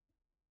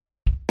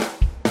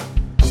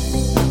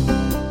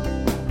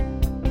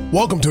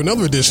Welcome to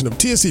another edition of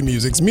TSC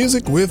Music's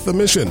Music with a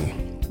Mission,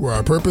 where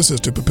our purpose is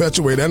to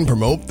perpetuate and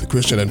promote the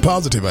Christian and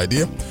positive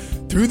idea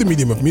through the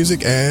medium of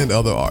music and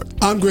other art.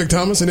 I'm Greg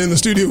Thomas, and in the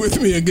studio with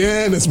me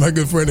again is my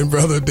good friend and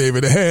brother,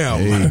 David Ham.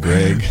 Hey,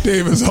 Greg.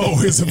 Dave, as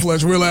always, a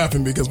pleasure. We're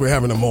laughing because we're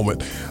having a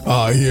moment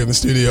here in the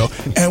studio.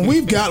 And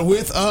we've got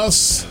with us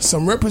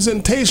some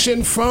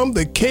representation from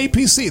the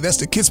KPC. That's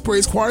the Kids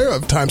Praise Choir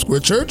of Times Square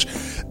Church.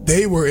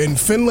 They were in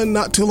Finland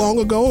not too long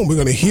ago, and we're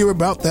going to hear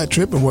about that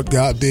trip and what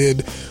God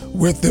did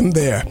with them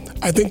there.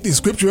 I think the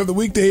scripture of the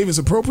week, Dave, is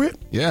appropriate.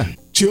 Yeah.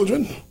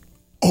 Children,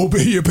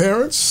 obey your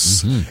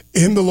parents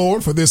in the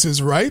Lord, for this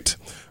is right.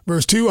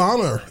 Verse 2,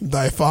 honor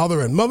thy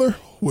father and mother,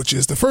 which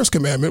is the first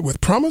commandment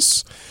with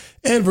promise.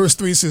 And verse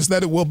 3 says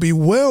that it will be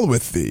well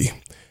with thee,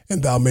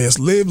 and thou mayest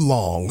live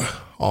long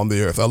on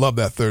the earth. I love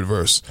that third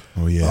verse.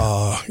 Oh,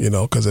 yeah.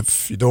 Because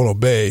if you don't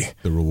obey,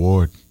 the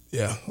reward.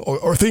 Yeah,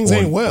 or things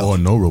ain't well. Or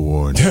no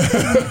reward.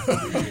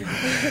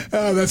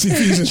 That's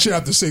Ephesians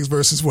chapter 6,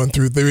 verses 1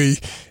 through 3.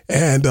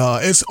 And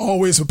it's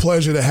always a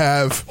pleasure to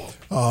have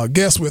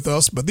guests with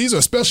us. But these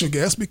are special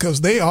guests because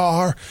they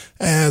are,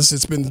 as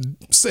it's been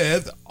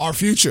said, our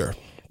future.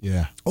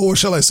 Yeah. Or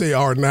shall I say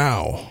our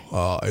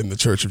now in the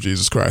Church of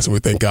Jesus Christ. And we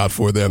thank God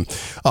for them.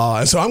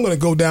 And so I'm going to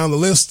go down the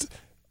list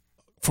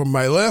from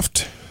my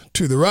left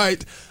to the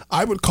right.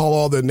 I would call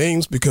all their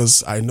names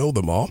because I know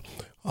them all.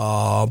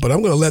 But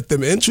I'm going to let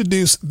them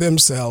introduce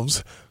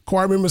themselves.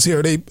 Choir members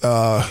here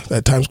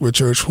at Times Square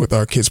Church with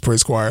our Kids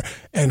Praise Choir.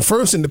 And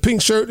first in the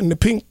pink shirt and the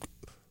pink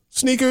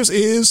sneakers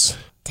is...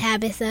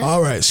 Tabitha.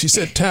 All right, she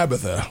said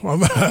Tabitha. All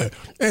right.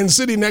 And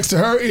sitting next to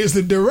her is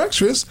the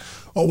directress,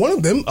 or one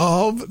of them,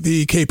 of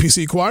the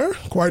KPC choir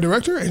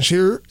director.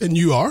 And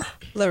you are?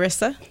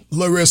 Larissa.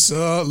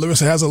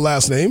 Larissa has a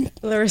last name.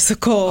 Larissa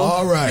Cole.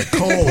 All right,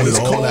 Cole. It's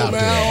Cole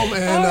now.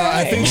 And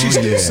I think she's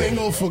still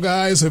single for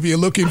guys if you're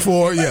looking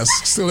for, yes,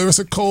 still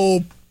Larissa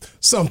Cole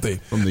something.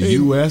 From the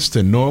U.S.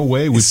 to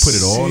Norway, we put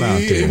it all out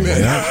there.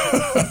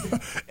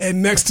 Amen.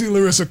 And next to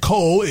Larissa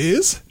Cole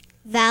is...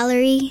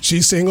 Valerie.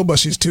 She's single, but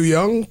she's too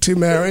young to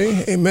marry.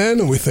 Amen.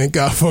 And we thank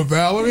God for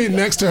Valerie.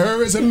 Next to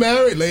her is a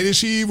married lady.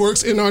 She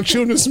works in our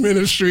children's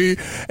ministry,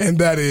 and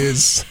that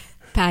is...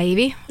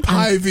 Päivi.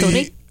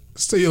 Päivi.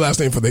 Say your last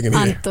name for they can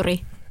hear.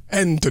 Anturi.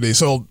 Anturi.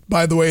 So,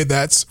 by the way,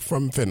 that's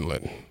from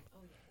Finland.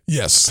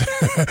 Yes.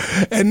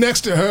 And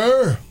next to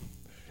her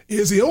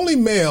is the only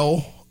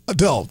male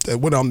adult that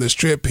went on this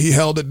trip. He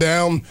held it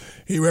down.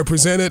 He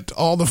represented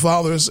all the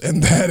fathers,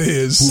 and that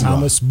is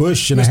Thomas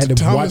Bush. And I had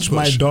to watch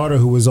my daughter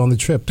who was on the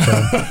trip. So.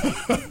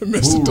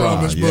 Mr. Hoorah,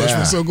 Thomas Bush, yeah.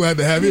 we're so glad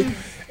to have you.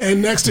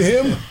 And next to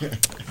him,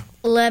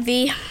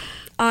 Levi.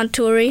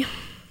 Anturi.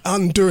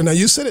 Anturi. Now,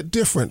 you said it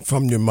different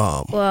from your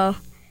mom. Well,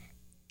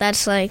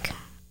 that's like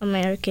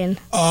American.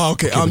 Oh,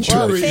 okay.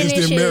 Anturi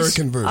is the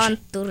American version.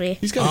 Anturi.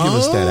 He's got to give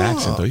us that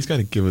accent, though. He's got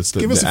to give us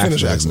the Finnish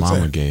accent accent,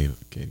 Mama sir. gave.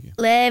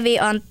 Levi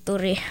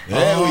Anturi.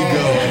 There we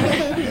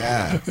go.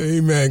 Yeah.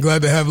 Amen.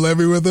 Glad to have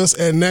Levy with us.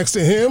 And next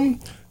to him,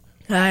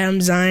 Hi, I'm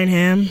Zion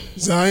Ham.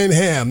 Zion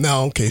Ham.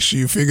 Now, in case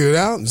you figured it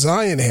out,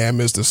 Zion Ham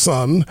is the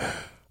son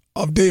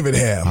of David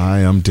Ham. Hi,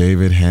 I'm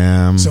David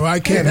Ham. So I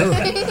can't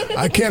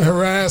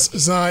harass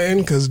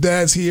Zion because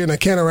Dad's here, and I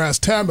can't harass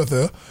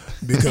Tabitha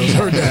because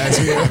her dad's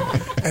here,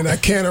 and I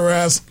can't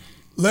harass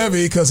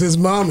Levy because his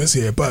mom is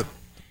here. But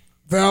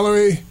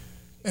Valerie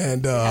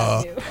and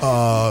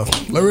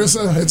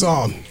Larissa, it's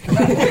on.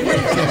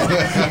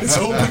 It's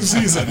open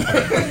season.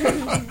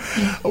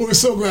 We're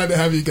so glad to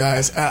have you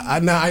guys.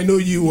 Now I know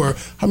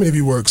how many of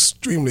you were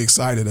extremely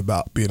excited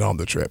about being on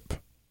the trip?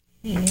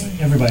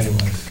 Everybody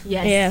was.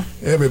 Yes.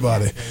 Yeah.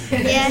 Everybody.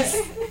 Yes.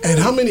 And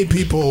how many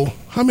people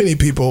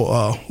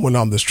went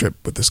on this trip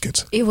with the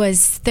kids? It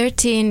was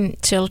 13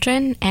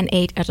 children and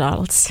 8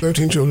 adults.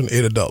 13 children,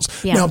 8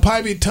 adults. Yeah. Now,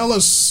 Päivi,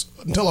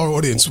 tell our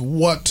audience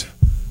what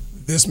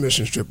this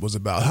mission trip was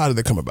about. How did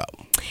it come about?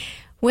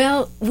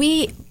 Well,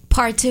 we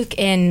partook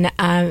in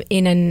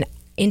an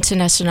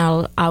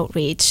international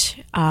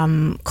outreach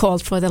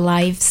called For the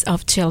Lives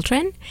of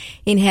Children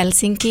in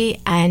Helsinki,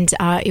 and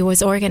it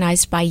was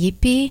organized by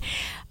YIPI,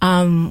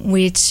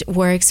 which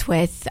works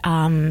with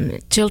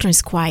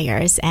children's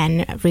choirs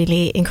and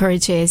really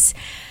encourages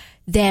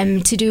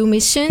them to do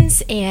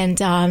missions.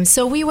 And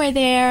so we were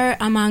there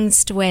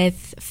amongst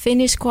with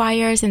Finnish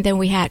choirs, and then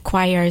we had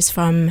choirs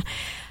from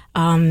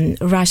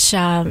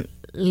Russia,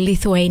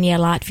 Lithuania,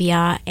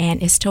 Latvia,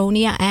 and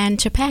Estonia, and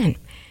Japan.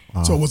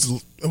 So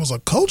it was a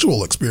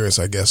cultural experience,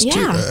 I guess, too,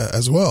 Yeah.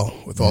 as well,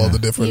 with all the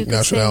different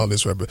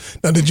nationalities.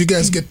 Now, did you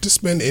guys get to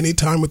spend any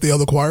time with the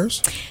other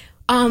choirs?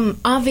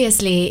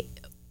 Obviously,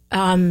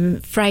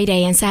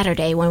 Friday and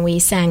Saturday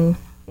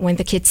when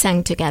the kids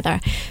sang together.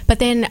 But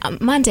then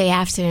Monday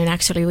afternoon,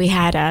 actually, we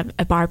had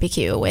a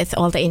barbecue with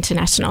all the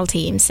international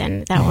teams,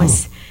 and that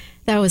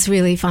was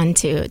really fun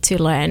to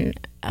learn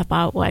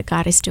about what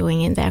God is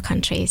doing in their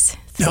countries.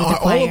 Now, are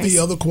all of the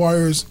other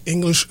choirs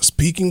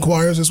English-speaking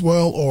choirs as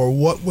well, or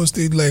what was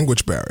the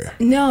language barrier?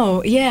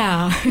 No,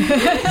 yeah.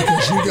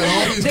 Because you got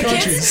all these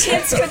countries.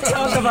 Kids could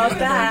talk about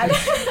that.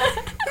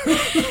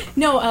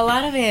 No, a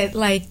lot of it,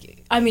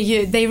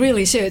 they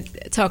really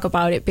should talk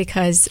about it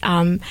because,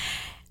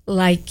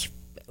 like,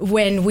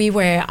 when we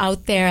were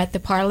out there at the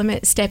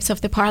Parliament steps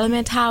of the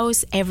Parliament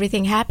House,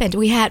 everything happened.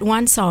 We had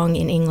one song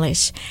in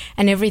English,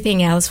 and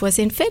everything else was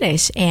in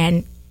Finnish.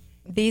 And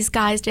these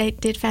guys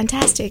did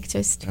fantastic.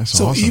 That's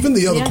so awesome. even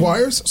the other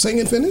choirs sang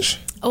in Finnish?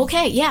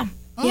 Okay, yeah.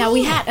 Yeah,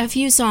 we had a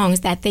few songs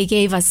that they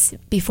gave us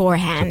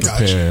beforehand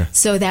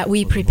so that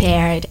we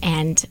prepared.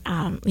 And,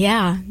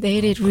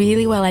 they did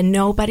really well. And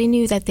nobody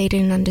knew that they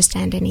didn't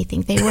understand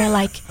anything. They were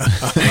like,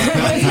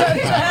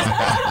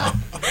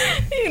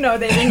 they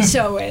didn't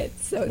show it.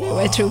 So they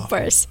were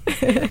troopers.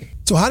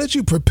 So how did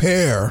you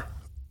prepare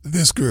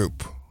this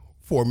group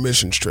for a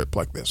mission trip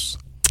like this?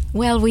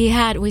 Well,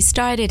 we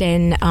started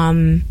in...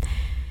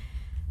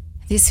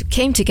 this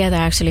came together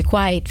actually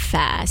quite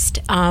fast.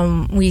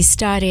 We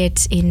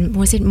started in,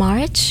 was it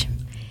March?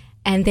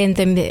 And then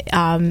the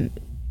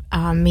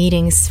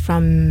meetings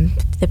from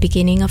the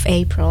beginning of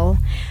April.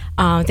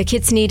 The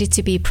kids needed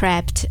to be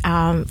prepped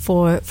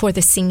for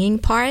the singing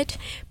part,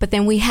 but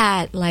then we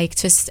had like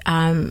just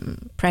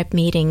prep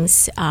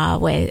meetings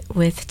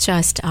with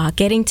just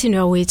getting to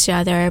know each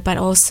other, but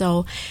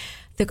also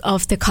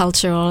of the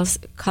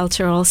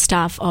cultural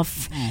stuff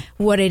of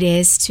what it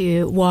is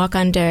to walk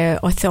under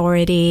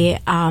authority,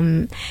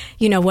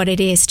 what it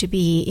is to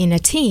be in a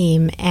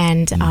team,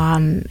 and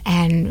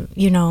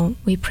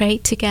we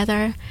prayed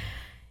together,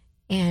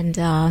 and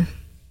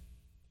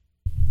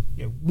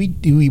we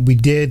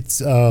did.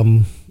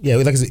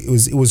 Like I said,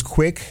 it was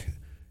quick.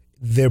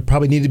 There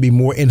probably needed to be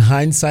more in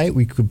hindsight.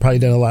 We could probably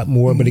done a lot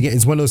more, but again,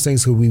 it's one of those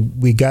things where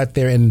we got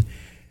there and.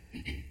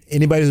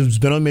 Anybody who's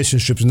been on mission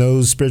trips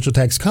knows spiritual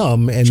attacks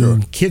come,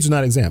 and kids are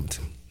not exempt.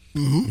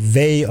 Mm-hmm.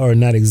 They are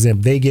not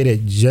exempt. They get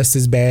it just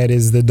as bad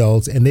as the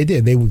adults, and they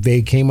did.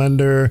 They came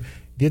under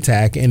the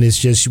attack, and it's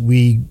just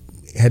we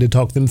had to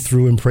talk them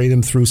through and pray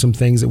them through some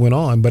things that went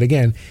on. But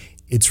again,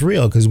 it's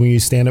real because when you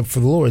stand up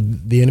for the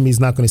Lord, the enemy's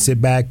not going to sit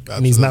back,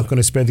 and he's not going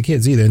to spare the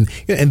kids either.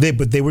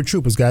 But they were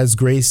troopers. God's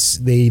grace,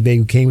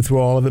 they came through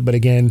all of it. But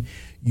again.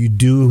 You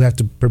do have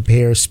to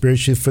prepare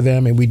spiritually for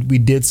them, and we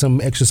did some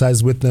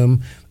exercise with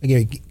them.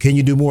 Again, can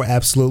you do more?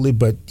 Absolutely,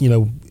 but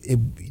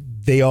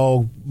they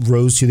all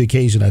rose to the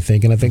occasion, I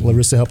think, and I think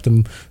Larissa helped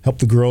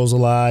the girls a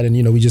lot, and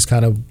we just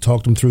kind of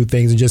talked them through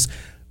things, and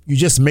you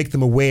just make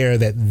them aware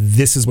that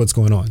this is what's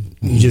going on.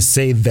 Mm-hmm. You just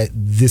say that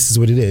this is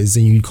what it is,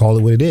 and you call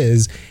it what it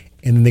is,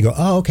 and then they go,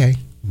 oh, okay,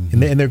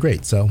 and they're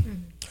great. So,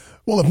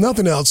 well, if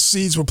nothing else,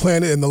 seeds were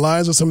planted in the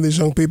lives of some of these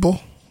young people.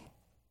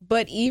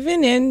 But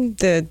even in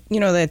the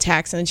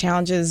attacks and the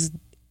challenges,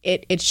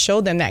 it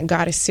showed them that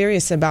God is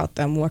serious about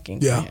them working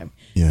for Him.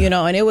 Yeah.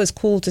 And it was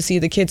cool to see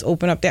the kids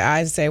open up their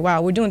eyes and say,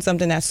 wow, we're doing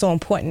something that's so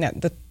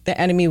important that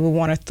the enemy will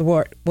want to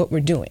thwart what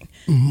we're doing.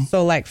 Mm-hmm.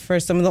 So like for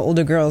some of the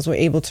older girls were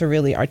able to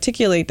really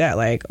articulate that,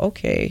 like,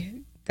 okay,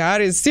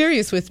 God is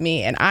serious with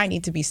me and I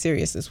need to be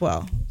serious as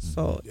well.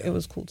 So it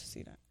was cool to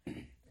see that.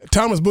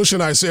 Thomas Bush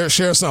and I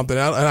share something,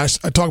 and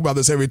I talk about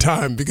this every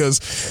time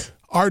because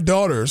our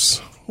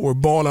daughters were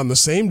born on the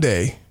same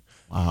day.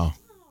 Wow.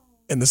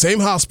 In the same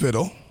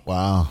hospital.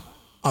 Wow.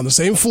 On the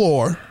same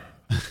floor,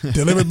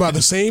 delivered by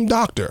the same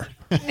doctor.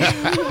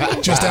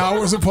 Just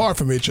hours apart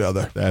from each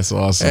other. That's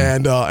awesome.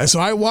 And so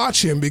I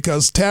watch him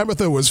because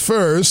Tabitha was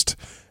first,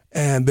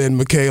 and then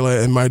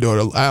Michaela and my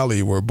daughter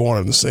Allie were born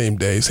on the same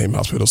day, same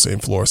hospital, same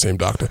floor, same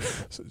doctor.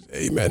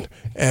 Amen.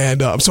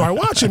 And so I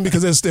watch him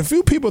because there's a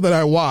few people that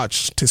I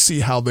watch to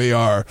see how they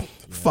are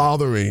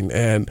fathering,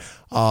 and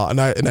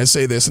I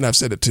say this, and I've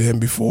said it to him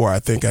before. I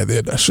think I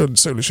did. I should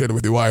certainly share it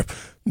with your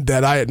wife,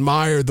 that I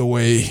admire the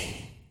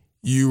way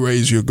you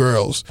raise your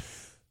girls,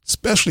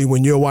 especially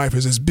when your wife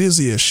is as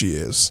busy as she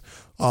is.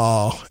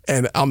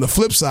 And on the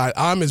flip side,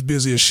 I'm as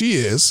busy as she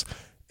is,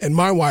 and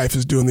my wife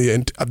is doing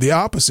the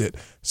opposite.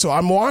 So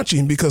I'm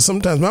watching because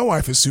sometimes my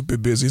wife is super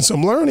busy, and so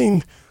I'm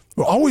learning.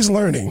 We're always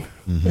learning.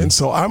 Mm-hmm. And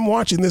so I'm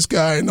watching this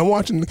guy, and I'm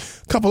watching a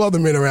couple other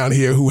men around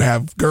here who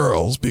have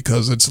girls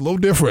because it's a little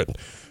different.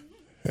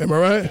 Am I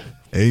right?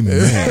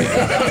 Amen.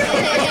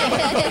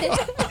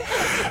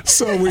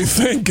 So we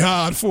thank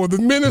God for the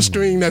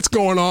ministering that's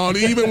going on,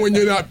 even when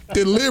you're not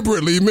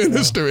deliberately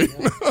ministering.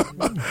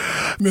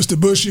 Mr.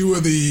 Bush, you were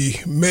the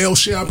male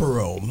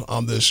chaperone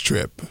on this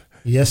trip.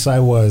 Yes, I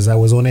was. I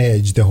was on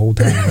edge the whole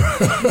time.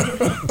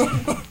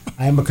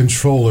 I am a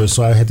controller,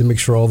 so I had to make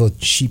sure all the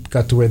sheep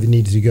got to where they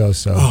needed to go.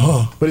 So,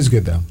 but it's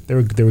good though.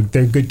 They're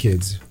good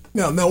kids.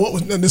 Now,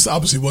 this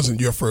obviously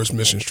wasn't your first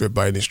mission trip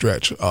by any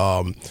stretch.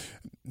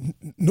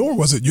 Nor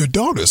was it your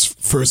daughter's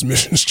first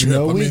mission trip.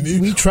 No,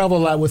 we travel a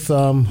lot with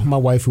my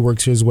wife who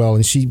works here as well,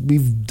 and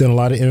we've done a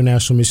lot of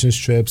international missions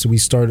trips.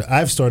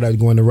 I've started out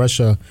going to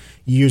Russia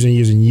years and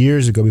years and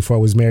years ago before I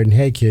was married and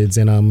had kids,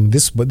 and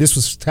this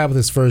was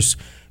Tabitha's first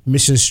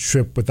missions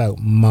trip without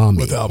mommy.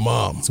 Without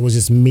mom. So it was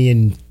just me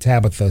and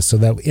Tabitha. So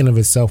that in of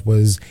itself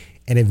was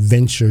an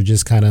adventure,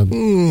 just kind of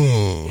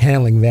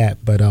handling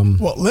that. But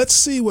well, let's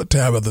see what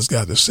Tabitha's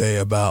got to say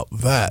about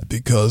that,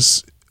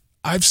 because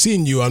I've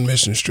seen you on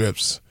mission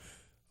trips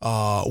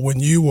when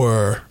you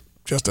were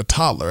just a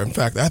toddler. In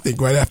fact, I think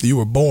right after you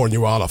were born,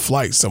 you were on a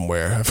flight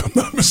somewhere, if I'm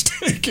not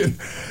mistaken.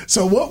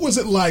 So what was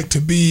it like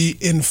to be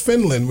in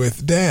Finland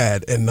with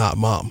Dad and not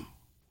Mom?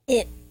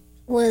 It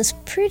was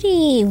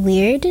pretty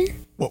weird.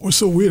 What was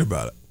so weird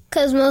about it?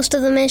 Because most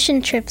of the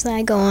mission trips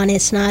I go on,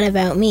 it's not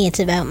about me. It's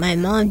about my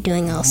mom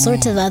doing all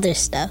sorts of other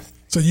stuff.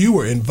 So you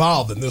were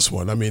involved in this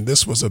one. I mean,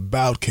 this was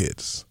about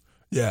kids.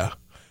 Yeah.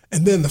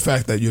 And then the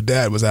fact that your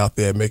dad was out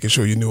there making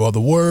sure you knew all the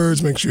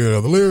words, making sure you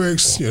know the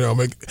lyrics, he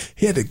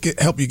had to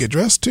help you get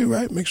dressed too,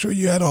 right? Make sure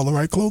you had all the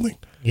right clothing.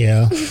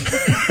 Yeah. But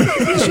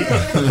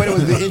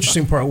the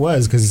interesting part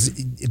was because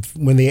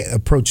when they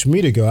approached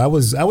me to go, I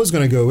was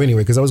going to go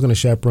anyway because I was going to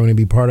chaperone and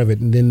be part of it.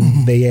 And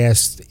then they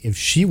asked if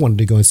she wanted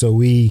to go. And so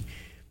we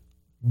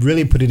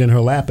really put it in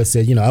her lap. I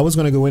said, I was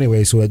going to go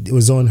anyway. So it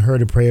was on her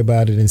to pray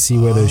about it and see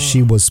whether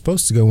she was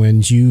supposed to go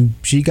in.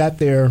 She got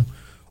there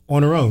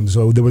on her own.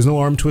 So there was no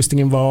arm twisting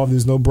involved.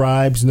 There's no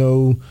bribes,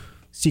 no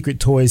secret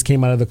toys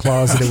came out of the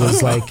closet. It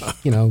was like,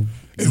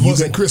 It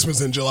wasn't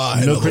Christmas in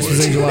July. No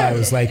Christmas in July. It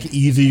was like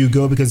either you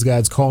go because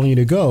God's calling you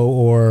to go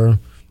or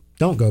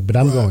don't go. But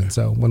I'm going.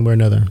 So one way or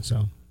another.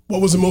 So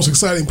what was the most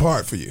exciting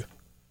part for you?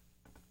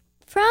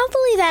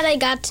 Probably that I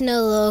got to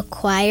know the little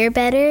choir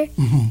better.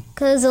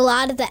 Because a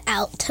lot of the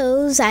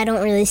altos I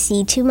don't really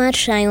see too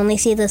much. I only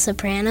see the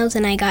sopranos,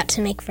 and I got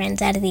to make friends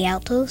out of the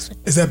altos.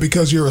 Is that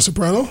because you're a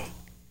soprano?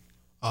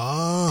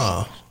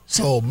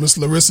 So Miss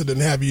Larissa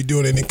didn't have you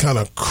doing any kind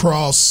of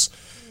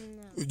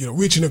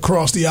reaching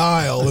across the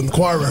aisle in the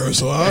choir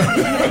rehearsal, huh?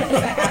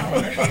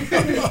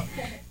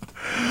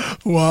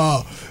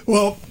 Wow.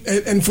 Well,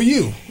 and for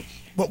you,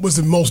 what was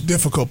the most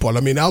difficult part? I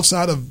mean,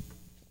 outside of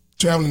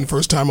traveling the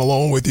first time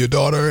alone with your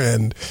daughter,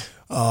 and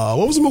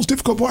what was the most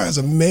difficult part as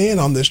a man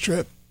on this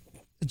trip?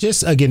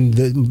 Just,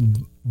 again,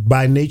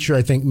 by nature,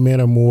 I think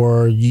men are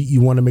more,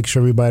 you want to make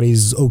sure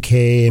everybody's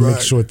okay and make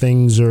sure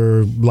things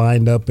are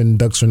lined up and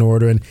ducks are in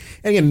order. And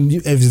again,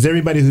 if there's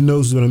everybody who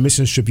knows on a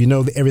mission trip,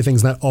 that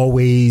everything's not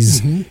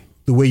always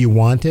the way you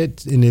want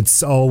it. And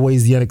it's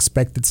always the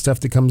unexpected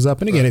stuff that comes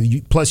up. And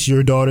again, plus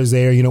your daughter's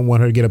there, you don't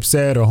want her to get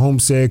upset or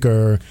homesick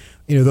or,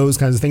 those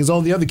kinds of things. All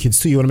the other kids,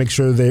 too, you want to make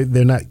sure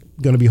they're not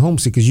going to be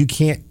homesick because you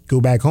can't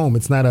go back home.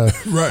 It's not a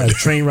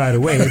train ride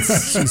away.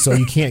 So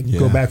you can't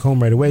go back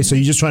home right away. So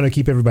you're just trying to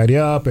keep everybody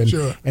up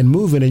and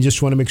moving and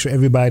just want to make sure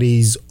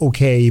everybody's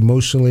okay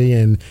emotionally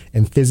and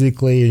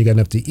physically and you got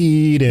enough to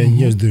eat and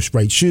the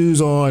right shoes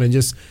on and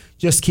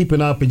just keeping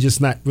up and just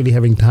not really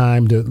having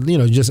time to,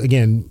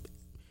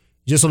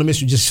 just on a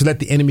mission, just to let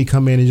the enemy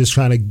come in and just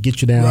trying to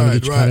get you down and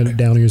get you kind of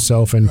down on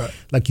yourself and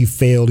like you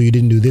failed or you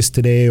didn't do this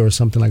today or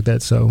something like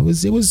that. So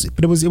it was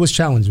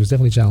challenging. It was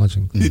definitely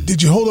challenging.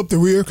 Did you hold up the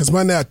rear? Because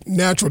my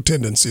natural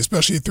tendency,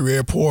 especially through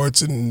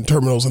airports and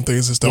terminals and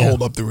things, is to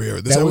hold up the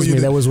rear. That was me.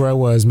 That was where I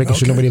was, making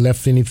sure nobody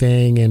left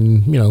anything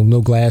and,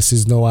 no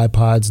glasses, no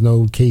iPods,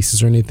 no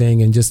cases or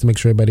anything. And just to make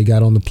sure everybody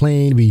got on the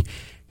plane. We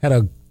had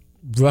a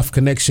rough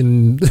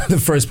connection the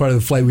first part of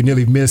the flight. We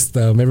nearly missed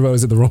everybody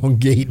was at the wrong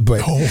gate,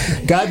 but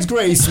God's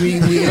grace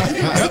whose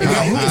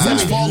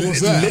fault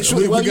was that?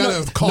 Literally, we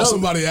got to call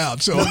somebody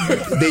out. So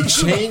they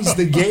changed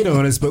the gate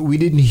on us, but we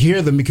didn't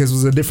hear them because it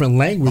was a different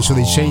language, so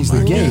they changed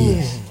the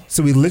gate.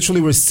 So we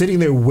literally were sitting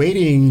there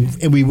waiting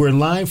and we were in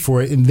line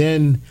for it, and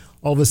then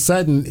all of a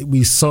sudden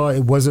we saw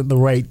it wasn't the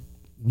right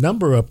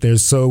number up there,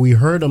 so we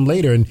heard them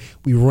later and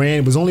we ran.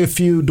 It was only a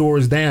few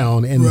doors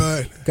down, and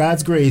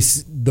God's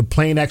grace, the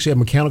plane actually had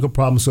mechanical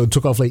problems, so it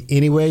took off late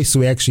anyway, so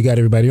we actually got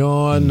everybody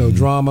on, no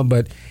drama,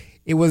 but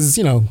it was,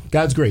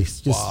 God's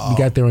grace. Just we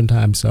got there on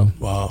time. So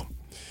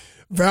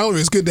Valerie,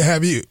 it's good to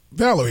have you.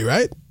 Valerie,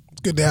 right?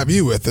 It's good to have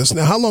you with us.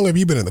 Now, how long have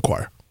you been in the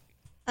choir?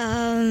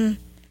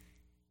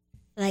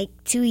 Like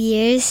 2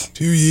 years.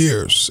 2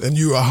 years. And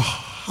you are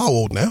how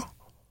old now?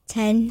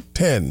 10.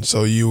 10.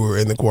 So you were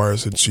in the choir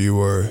since you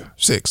were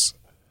 6.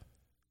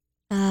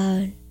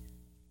 I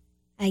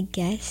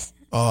guess.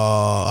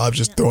 I'm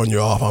just throwing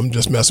you off. I'm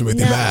just messing with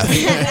your math.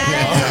 It's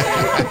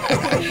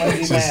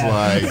just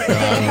like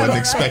I wasn't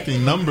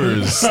expecting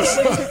numbers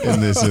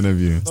in this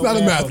interview. It's not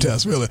a math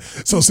test, really.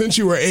 So since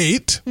you were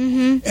 8,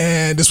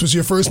 and this was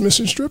your first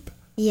mission trip?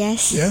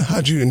 Yes. Yeah?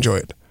 How'd you enjoy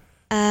it?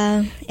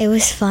 It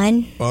was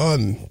fun.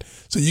 Fun.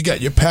 So you got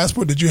your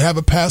passport. Did you have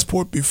a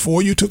passport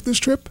before you took this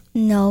trip?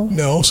 No.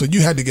 No? So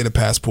you had to get a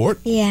passport?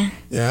 Yeah.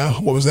 Yeah?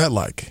 What was that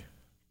like?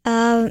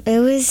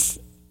 It was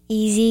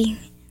easy,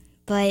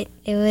 but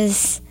it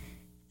was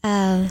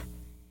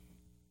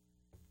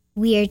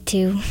weird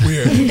too.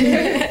 Weird.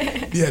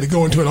 You had to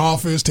go into an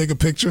office, take a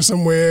picture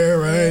somewhere,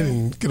 right?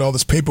 And get all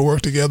this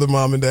paperwork together,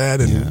 mom and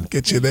dad, and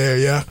get you there,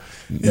 yeah?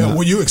 Yeah.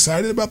 Were you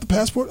excited about the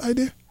passport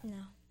idea? No.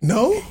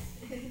 No?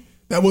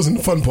 That wasn't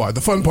the fun part. The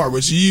fun part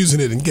was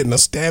using it and getting a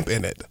stamp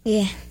in it.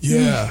 Yeah.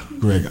 Yeah.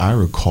 Greg, I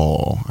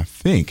recall, I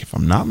think, if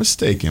I'm not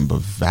mistaken,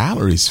 but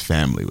Valerie's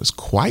family was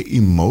quite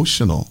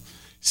emotional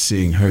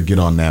seeing her get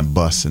on that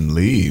bus and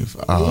leave.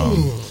 I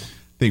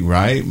think,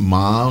 right?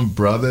 Mom,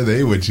 brother,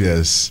 they were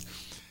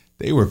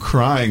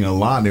crying a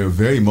lot. They were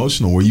very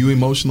emotional. Were you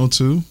emotional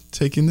too,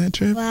 taking that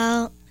trip?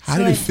 Well, how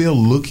did it feel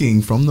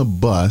looking from the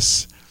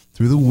bus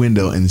through the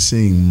window and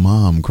seeing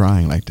Mom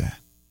crying like that?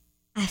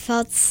 I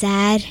felt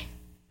sad.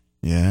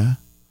 Yeah?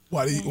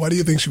 Why do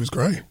you think she was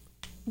crying?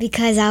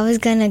 Because I was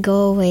going to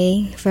go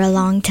away for a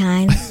long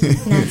time,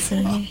 not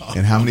seeing her.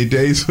 And how many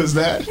days was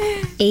that?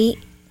 8.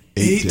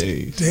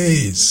 8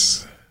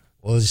 days.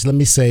 Well, just let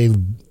me say,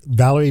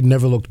 Valerie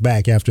never looked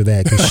back after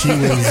that because she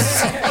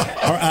was,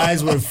 her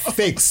eyes were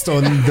fixed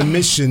on the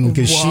mission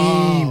because she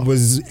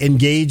was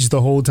engaged the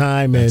whole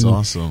time. That's and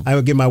awesome.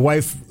 My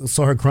wife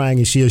saw her crying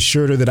and she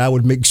assured her that I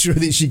would make sure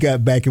that she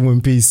got back in one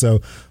piece.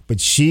 So,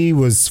 but she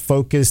was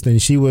focused and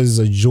she was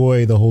a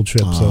joy the whole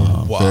trip.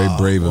 Very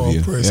brave of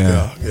you. Praise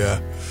God. Yeah.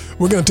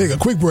 We're going to take a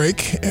quick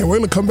break and we're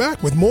going to come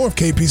back with more of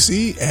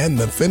KPC and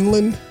the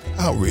Finland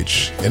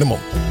Outreach in a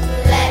moment.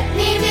 Let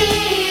me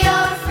be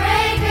your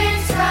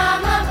fragrance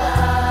from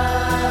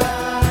above.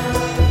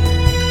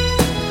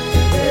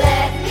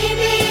 Let me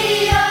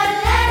be your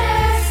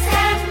letter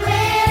sent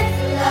with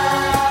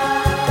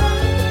love.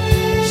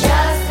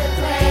 Just a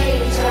clay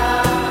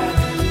jar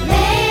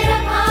made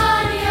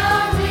upon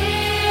your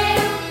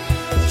will.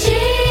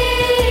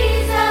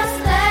 Jesus,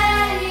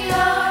 let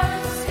your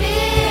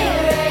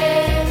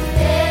spirit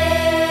fill.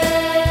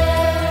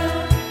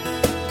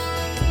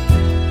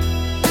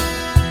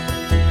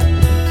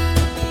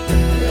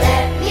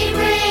 Let me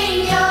bring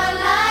your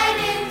light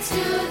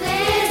into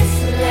this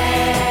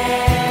land.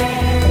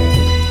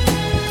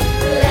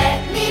 Let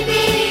me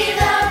be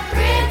the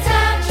print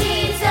of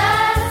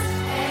Jesus'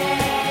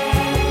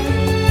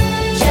 hand.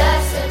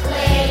 Just a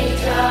clay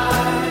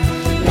jar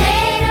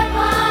made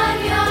upon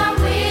your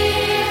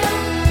will.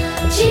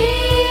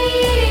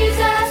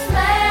 Jesus,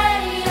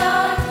 let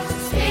your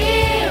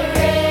spirit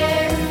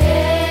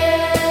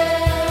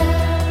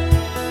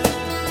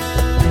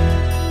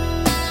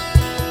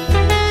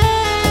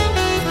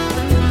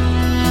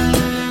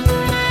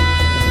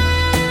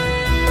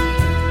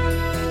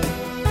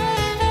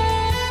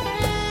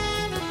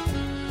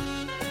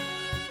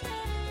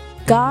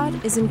God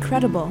is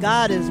incredible.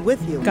 God is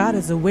with you. God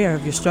is aware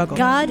of your struggle.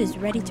 God is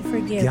ready to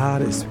forgive.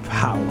 God is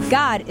powerful.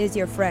 God is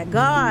your friend.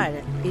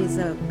 God is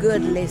a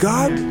good listener.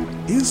 God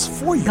is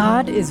for you.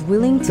 God is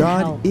willing to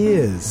help. God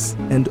is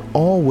and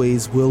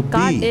always will be.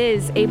 God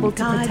is able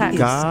to protect.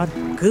 God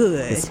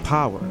good. has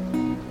power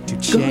to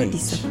God change.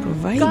 is a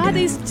provider. God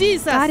is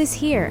Jesus. God is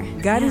here.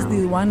 God is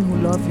the one who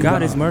loves you.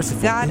 God is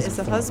merciful. God is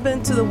a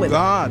husband to the widow.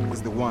 God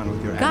is the one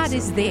with your God answer.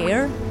 is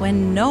there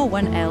when no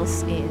one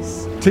else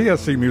is.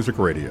 TSC Music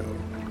Radio,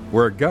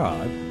 where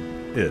God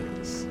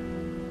is.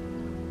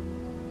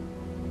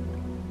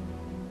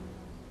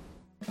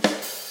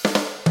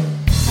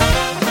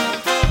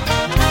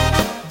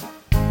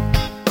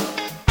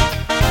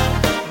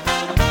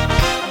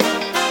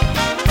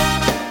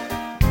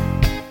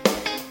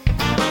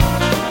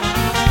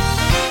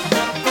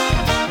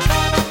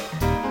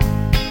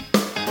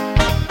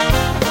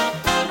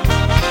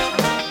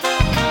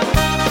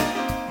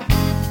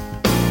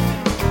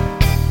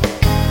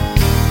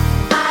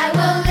 I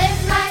will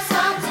lift my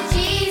song to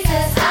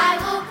Jesus. I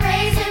will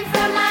praise him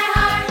from my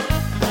heart.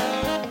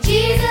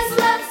 Jesus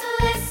loves to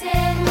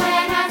listen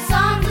when our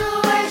songs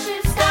of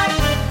worship start.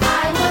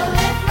 I will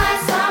lift my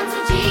song to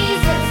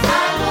Jesus.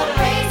 I will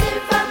praise him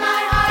from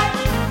my heart.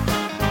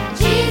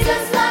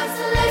 Jesus loves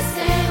to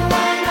listen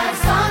when our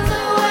songs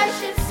of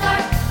worship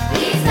start.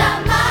 He's the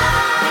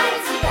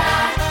mighty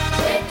God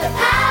with the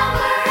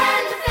power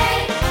and the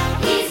faith.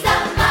 He's the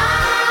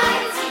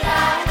mighty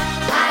God.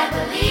 I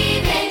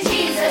believe in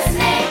Jesus'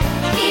 name.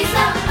 He's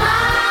the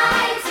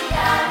mighty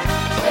God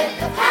with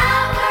the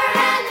power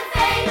and the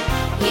faith.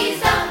 He's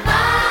the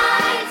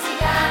mighty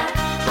God.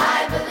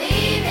 I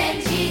believe in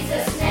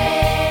Jesus'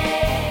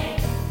 name.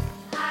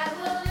 I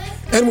will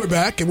lift And we're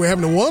back, and we're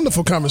having a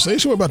wonderful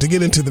conversation. We're about to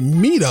get into the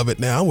meat of it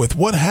now with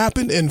what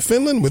happened in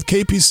Finland with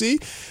KPC.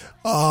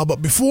 But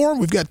before,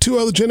 we've got two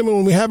other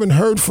gentlemen we haven't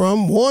heard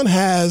from. One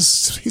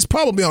he's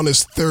probably on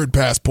his third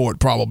passport,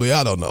 probably.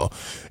 I don't know.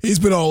 He's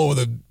been all over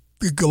the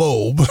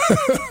globe.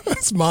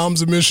 His mom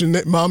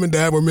and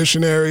dad were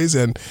missionaries,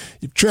 and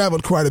you've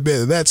traveled quite a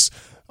bit. And that's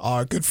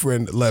our good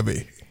friend,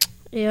 Levy.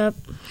 Yep.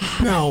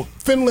 Now,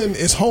 Finland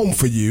is home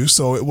for you,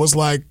 so it was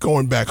like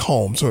going back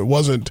home. So it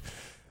wasn't.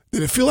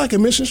 Did it feel like a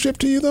mission trip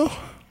to you, though?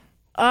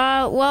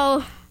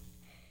 Well,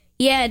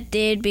 yeah, it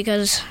did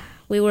because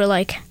we were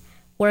like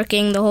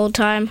working the whole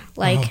time.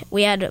 Like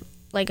we had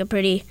like a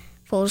pretty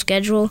full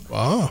schedule.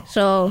 Wow.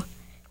 So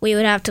we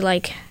would have to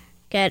like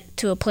get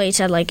to a place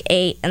at like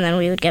 8 and then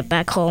we would get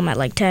back home at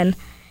like 10.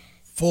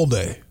 Full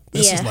day.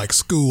 This is like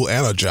school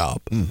and a job.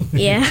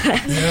 Yeah.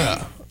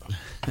 Yeah.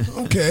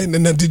 Okay. And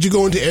then did you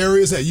go into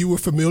areas that you were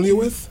familiar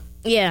with?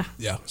 Yeah.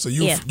 Yeah. So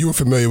you were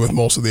familiar with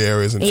most of the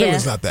areas, and Yeah.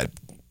 Finland's not that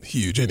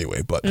huge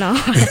anyway. But No.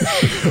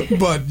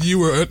 but you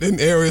were in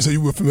areas that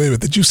you were familiar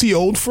with. Did you see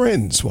old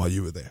friends while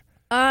you were there?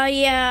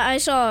 Yeah, I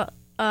saw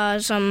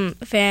some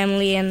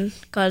family and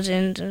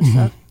cousins and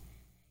stuff.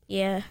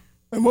 Yeah.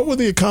 And what were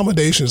the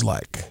accommodations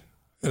like?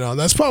 You know,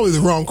 that's probably the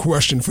wrong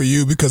question for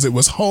you because it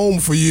was home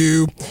for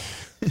you.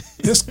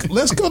 Let's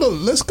go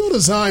to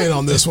Zion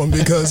on this one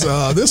because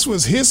this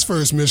was his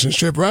first mission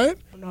trip, right?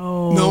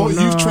 No,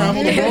 you've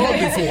traveled abroad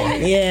before.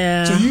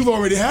 Yeah. So you've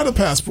already had a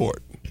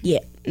passport. Yeah.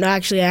 No,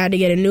 actually, I had to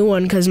get a new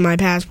one because my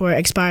passport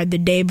expired the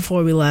day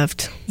before we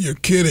left. You're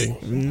kidding.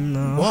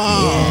 No.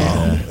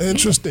 Wow. Yeah.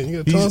 Interesting.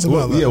 You gotta tell us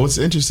about that. Yeah, what's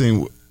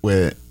interesting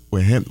with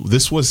him,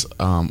 this was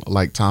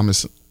like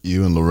Thomas,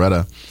 you and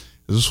Loretta,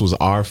 this was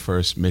our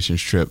first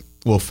missions trip.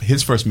 Well,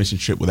 his first mission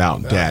trip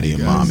without Daddy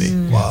and Mommy.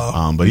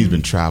 Wow. But he's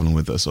been traveling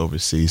with us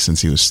overseas since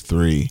he was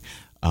 3.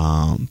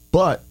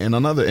 But, and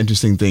another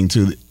interesting thing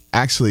too,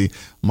 actually,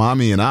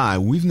 Mommy and I,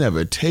 we've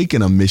never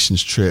taken a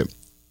missions trip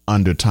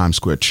under Times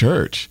Square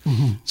Church.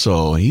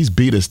 So he's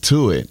beat us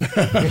to it.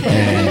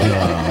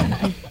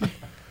 And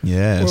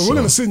yeah. Well, we're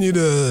going to send you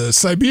to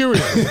Siberia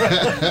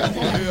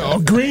or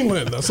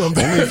Greenland or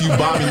something. Only if you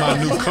buy me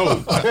my new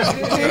coat.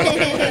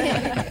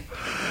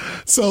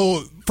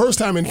 So, first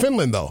time in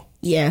Finland, though.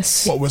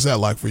 Yes. What was that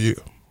like for you?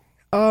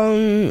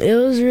 It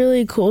was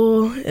really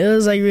cool. It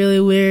was like really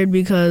weird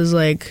because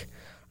like,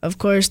 of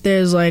course,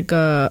 there's like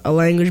a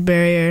language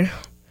barrier,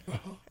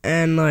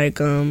 and like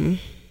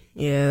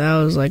yeah, that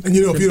was like. And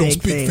you know, if the you don't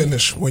big speak thing.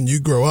 Finnish when you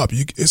grow up,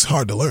 it's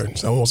hard to learn.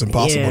 It's almost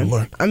impossible to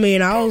learn. I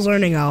mean, I was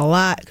learning a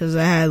lot because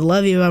I had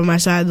Lovey by my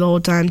side the whole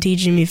time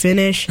teaching me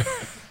Finnish.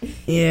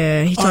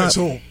 Yeah, he All right, taught.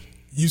 so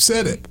you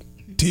said it,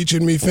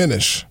 teaching me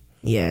Finnish.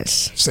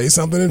 Yes. Say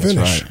something in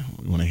Finnish. Right.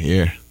 We want to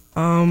hear.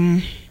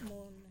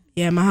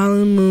 Yeah,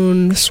 Mahalan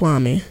Moon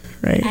Swami,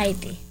 right?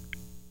 Äiti.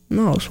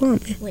 No,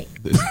 Swami. Wait.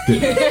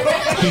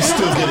 He's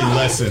still getting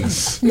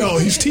lessons. No,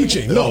 he's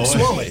teaching. No,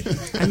 Swami.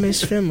 I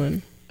miss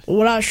Finland.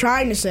 What I was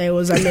trying to say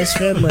was I miss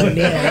Finland,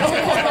 yeah.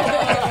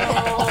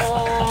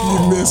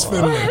 You miss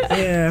Finland.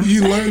 Yeah.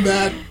 You learned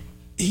that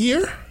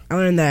here? I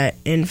learned that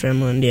in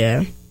Finland,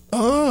 yeah.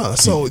 Ah,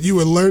 so you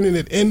were learning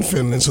it in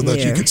Finland so that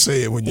you Yeah. could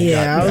say it when you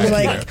Yeah, got I was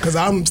back like- because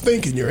I'm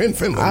thinking you're in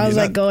Finland. I was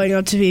You're like going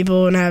up to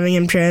people and having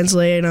him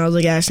translate, and I was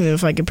like asking them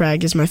if I could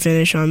practice my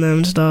Finnish on them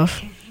and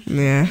stuff.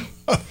 Yeah.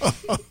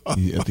 I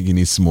think you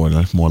need some more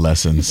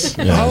lessons.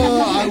 Yeah.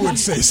 I would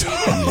say so.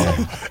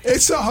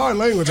 It's a hard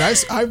language.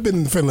 I've been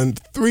in Finland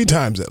 3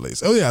 times at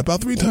least. Oh yeah,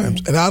 about 3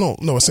 times, and I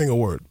don't know a single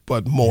word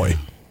but moi.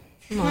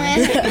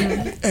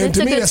 And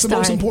to me, that's the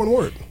most important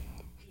word,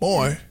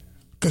 moi,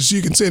 because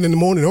you can say it in the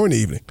morning or in the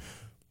evening,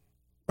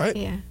 right?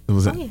 Yeah.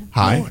 Was it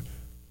hi?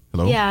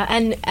 Hello? Yeah,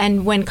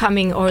 and when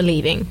coming or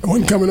leaving.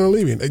 When coming or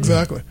leaving,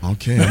 exactly.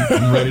 Okay,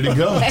 I'm ready to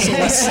go.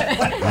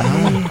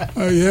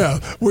 Yeah,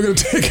 we're going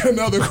to take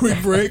another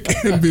quick break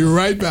and be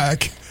right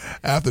back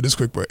after this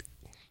quick break.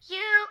 You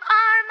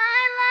are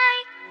my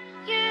light,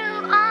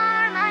 you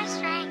are my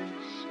strength.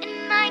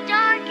 In my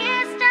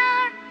darkest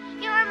hour,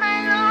 you're my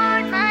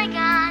Lord, my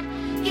God.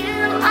 You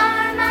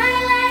are my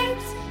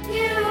light,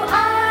 you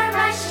are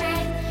my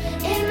strength.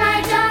 In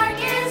my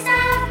darkest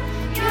hour,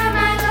 you're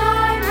my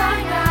Lord, my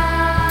God.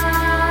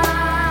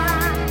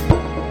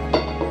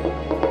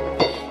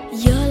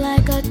 You're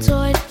like a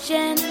torch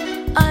in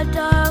a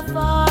dark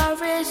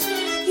forest.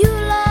 You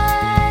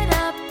light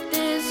up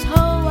this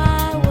whole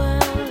wide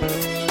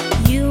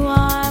world. You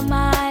are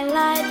my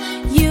light,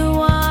 you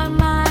are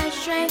my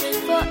strength.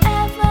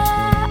 Forever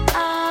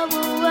I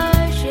will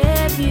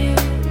worship you.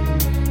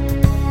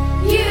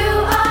 You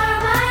are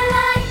my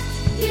light,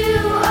 you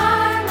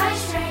are my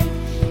strength.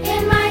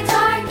 In my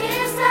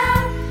darkest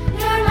hour,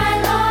 you're my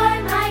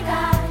Lord, my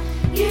God.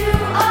 You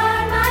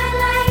are my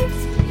light,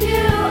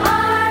 you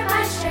are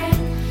my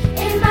strength.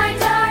 In my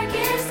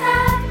darkest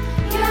hour,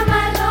 you're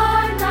my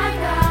Lord, my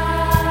God.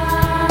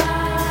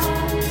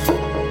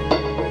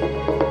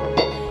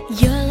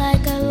 You're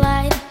like a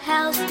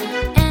lighthouse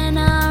in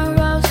a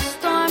rough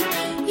storm.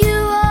 You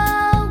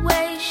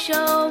always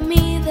show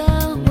me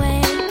the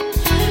way.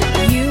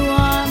 You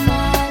are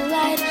my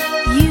light,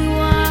 you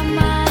are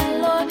my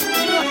Lord.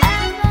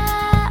 Forever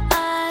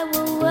I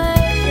will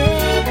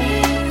worship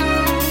you.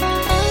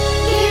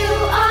 You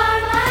are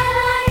my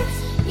light,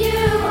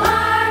 you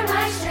are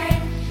my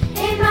strength.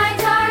 In my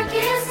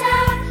darkest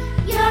hour,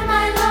 you're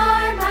my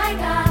Lord, my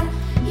God.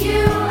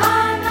 You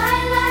are my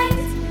light,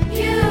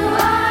 you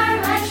are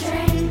my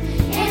strength.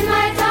 In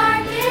my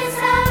darkest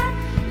hour,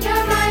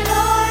 you're my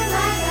Lord,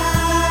 my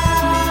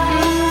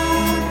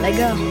God. Let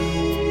go.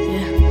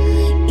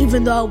 Even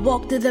though I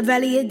walk through the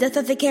valley of death,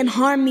 that they can't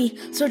harm me.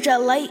 Search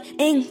out light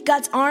in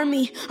God's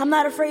army. I'm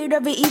not afraid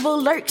of the evil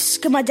lurks,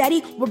 cause my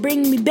daddy will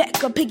bring me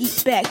back, a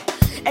piggyback.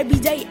 Every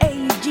day,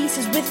 hey,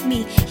 Jesus with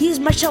me. He is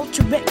my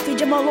shelter,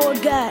 refuge, and my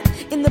Lord God.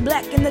 In the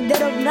black, in the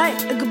dead of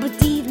night, a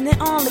good evening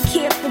on the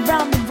care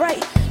around me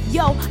bright.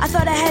 Yo, I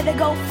thought I had to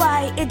go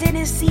fight. It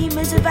didn't seem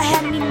as if I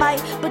had any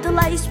might, but the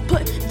lights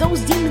put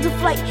those demons to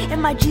flight,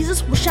 and my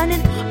Jesus was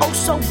shining oh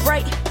so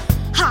bright.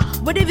 Ha!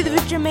 Whatever the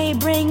future may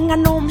bring, I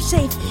know I'm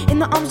safe in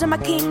the arms of my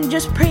King.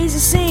 Just praise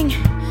and sing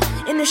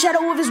in the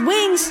shadow of His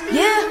wings.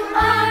 Yeah. You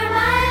are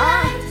my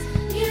light,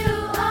 you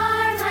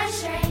are my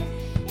strength.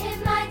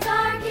 In my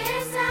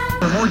darkest hour.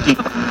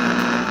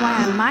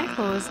 Why on my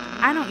clothes,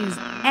 I don't use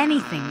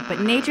anything but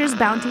Nature's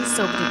Bounty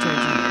soap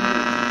detergent.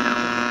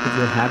 If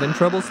you're having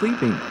trouble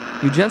sleeping,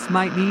 you just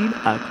might need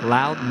a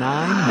Cloud9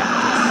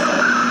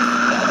 mattress.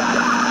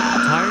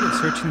 Tired of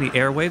searching the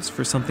airwaves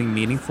for something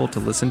meaningful to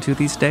listen to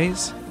these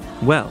days?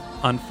 Well,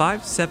 on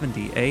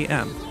 570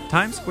 AM,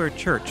 Times Square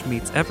Church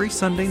meets every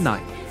Sunday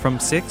night from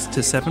 6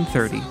 to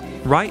 7:30,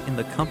 right in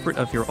the comfort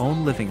of your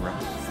own living room.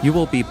 You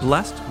will be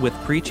blessed with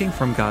preaching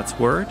from God's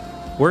Word,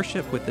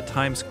 worship with the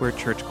Times Square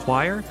Church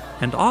Choir,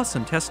 and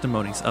awesome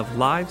testimonies of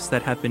lives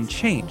that have been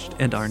changed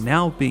and are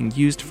now being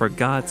used for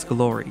God's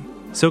glory.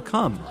 So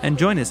come and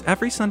join us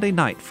every Sunday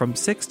night from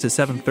 6 to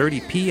 7:30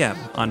 p.m.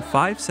 on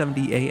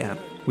 570 AM.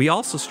 We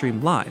also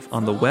stream live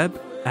on the web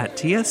at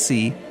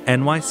tscnyc.org.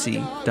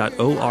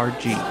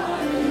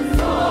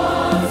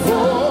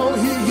 Oh,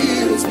 he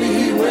heals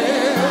me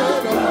when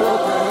I'm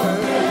broken.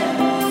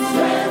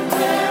 Strength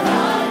where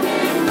I'm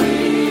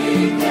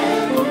weak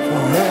and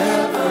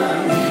forever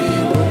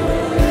he will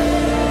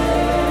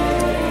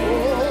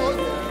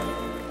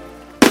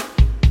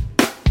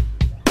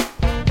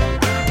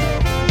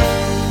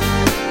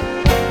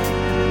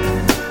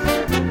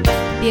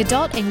The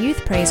adult and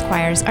youth praise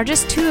choirs are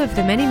just two of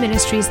the many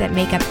ministries that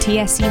make up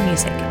TSC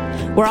Music.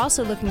 We're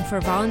also looking for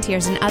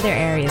volunteers in other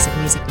areas of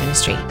music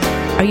ministry.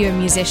 Are you a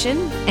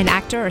musician, an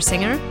actor or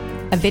singer,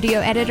 a video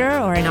editor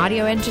or an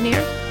audio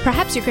engineer?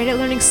 Perhaps you're great at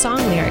learning song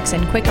lyrics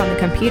and quick on the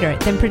computer,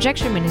 then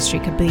projection ministry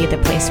could be the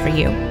place for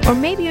you. Or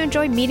maybe you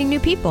enjoy meeting new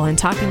people and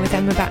talking with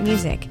them about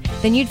music.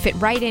 Then you'd fit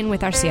right in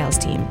with our sales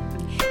team.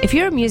 If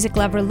you're a music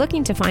lover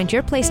looking to find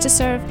your place to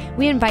serve,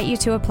 we invite you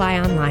to apply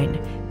online.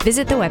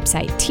 Visit the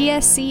website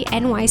tscnyc.org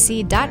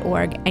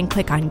and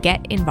click on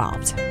Get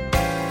Involved.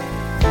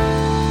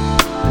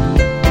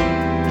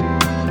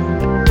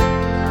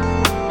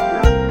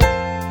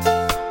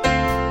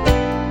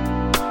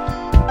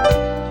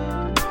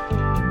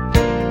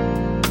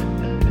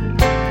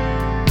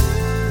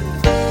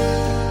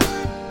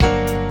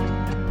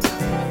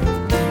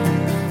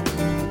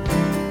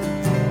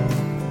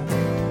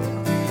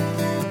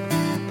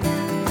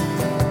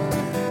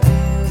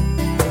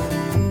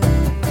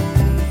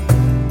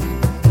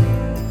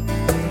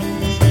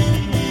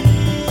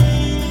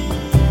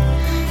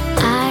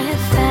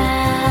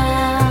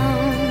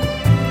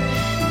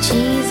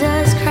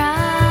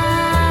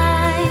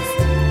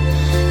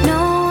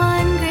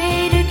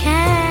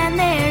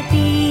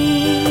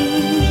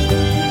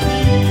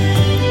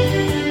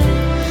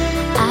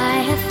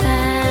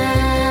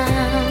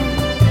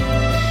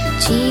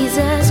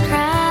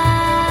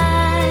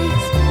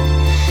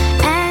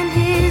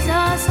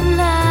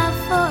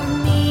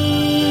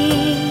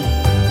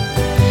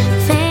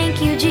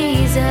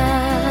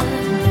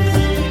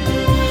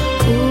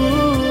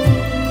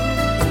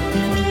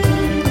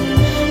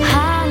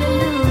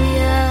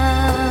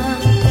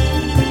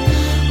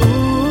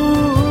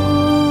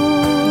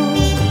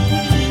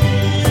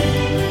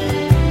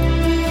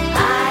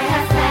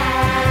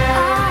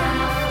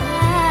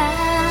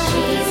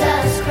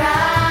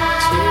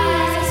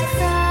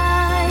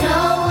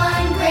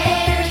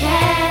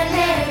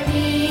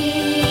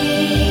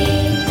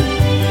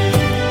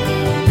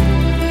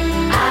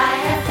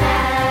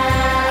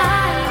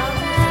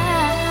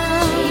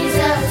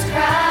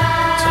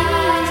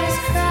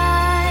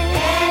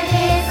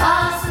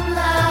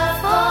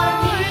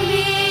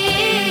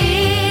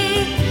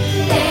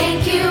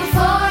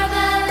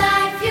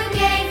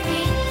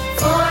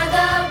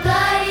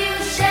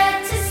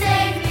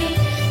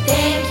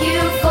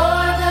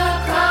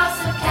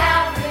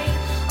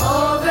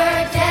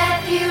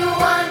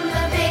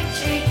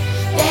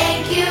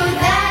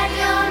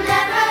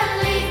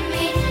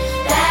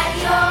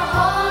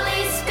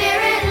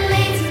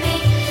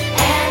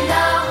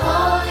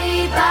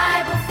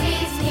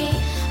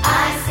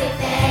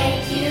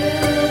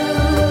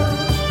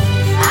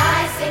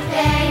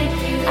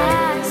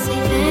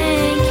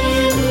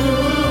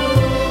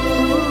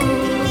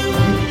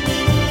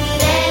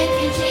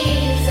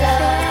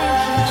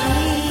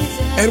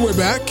 And we're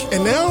back,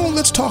 and now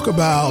let's talk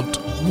about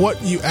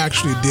what you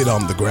actually did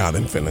on the ground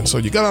in Finland. So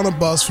you got on a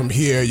bus from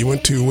here, you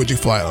went to, where'd you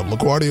fly on,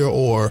 LaGuardia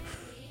or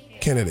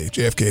Kennedy,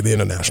 JFK, the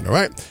International,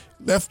 right?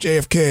 Left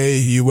JFK,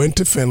 you went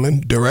to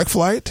Finland, direct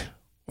flight,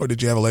 or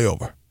did you have a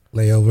layover?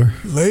 Layover.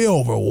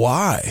 Layover,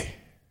 why?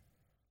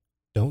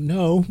 Don't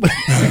know.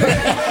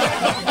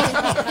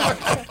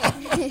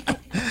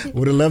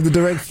 Would have loved the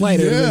direct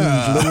flight. It would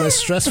have been a little less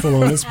stressful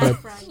on us, but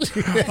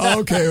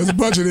okay, it was a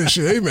bunch of this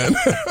shit. Amen.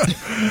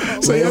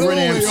 So layover in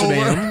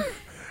Amsterdam,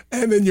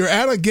 and then you're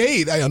at a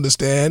gate. I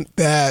understand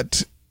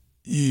that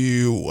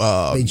you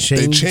they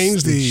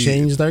changed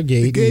our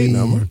gate. The gate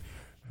number.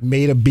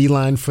 Made a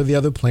beeline for the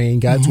other plane.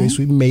 Got to it. So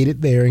we made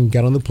it there and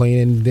got on the plane,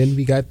 and then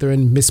we got there,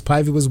 and Miss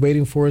Pivey was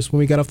waiting for us when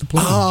we got off the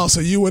plane. Oh,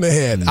 so you went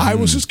ahead. I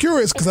was just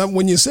curious because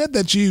when you said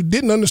that you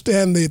didn't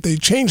understand that they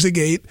changed the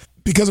gate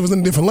because it was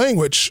in a different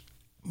language.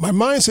 My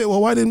mind said,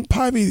 "Well, why didn't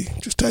Pivey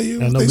just tell you?"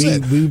 No,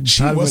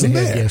 she wasn't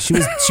there. Yeah, she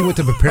went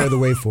to prepare the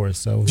way for us.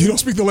 So you don't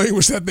speak the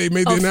language that they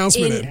made the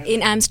announcement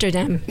in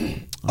Amsterdam.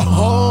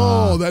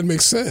 Oh, that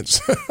makes sense.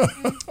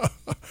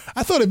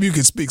 I thought if you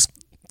could speak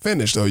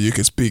Finnish, though, you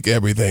could speak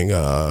everything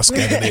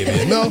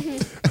Scandinavian. No.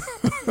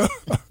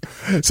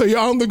 So you're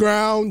on the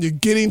ground. You're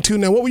getting to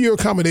now. What were your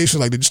accommodations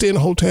like? Did you stay in a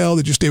hotel?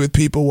 Did you stay with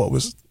people? What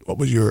was? What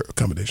was your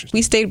accommodations?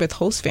 We stayed with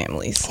host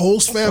families.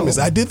 Host families.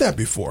 I did that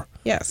before.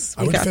 Yes,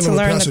 I we went got to Finland with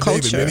learn Pastor the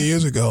culture. David many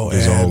years ago.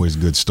 There's always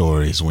good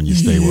stories when you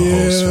stay with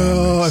host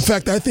families. In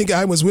fact, I think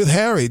I was with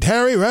Harry.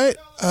 Harry, right?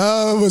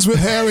 I was with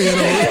Harry.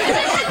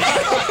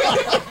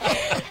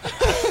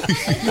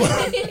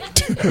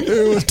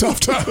 It was tough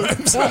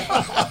times.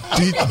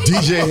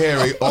 DJ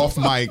Harry off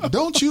mic.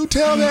 Don't you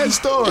tell that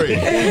story.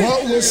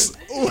 What was?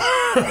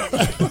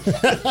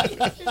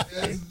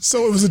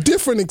 So it was a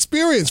different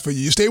experience for you.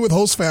 You stayed with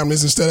host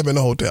families instead of in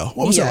a hotel.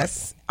 What was it like?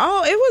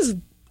 Oh,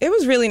 it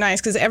was really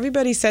nice because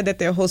everybody said that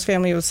their host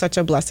family was such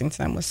a blessing to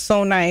them. It was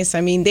so nice. I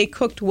mean, they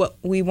cooked what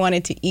we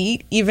wanted to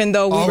eat, even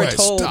though we were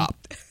told. Stop.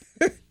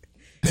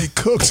 They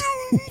cooked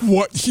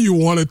what you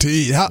wanted to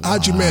eat.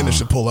 How'd you manage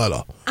to pull that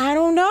off? I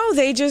don't know.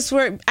 They just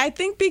were. I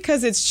think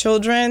because it's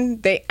children,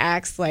 they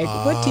asked like,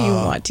 "What do you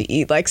want to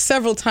eat?" Like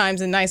several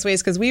times in nice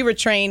ways because we were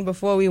trained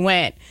before we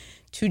went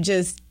to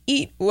just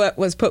eat what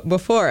was put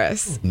before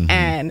us.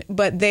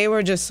 But they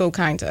were just so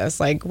kind to us.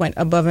 Like went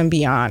above and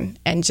beyond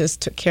and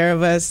just took care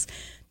of us,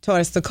 taught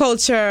us the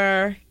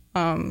culture,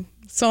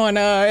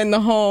 sauna in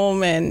the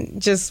home,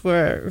 and just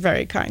were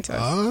very kind to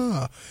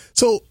us.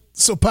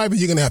 So Piper,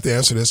 you're going to have to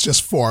answer this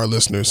just for our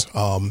listeners.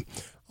 And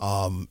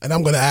I'm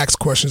going to ask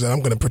questions and I'm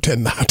going to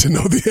pretend not to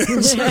know the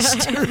answers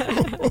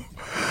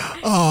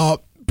to.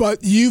 But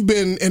you've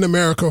been in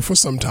America for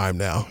some time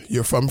now.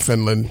 You're from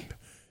Finland.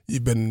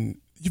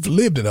 You've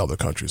lived in other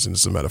countries,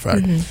 as a matter of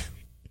fact.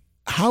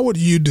 How would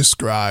you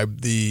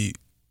describe the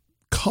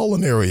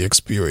culinary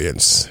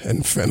experience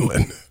in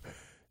Finland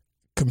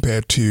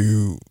compared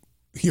to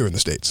here in the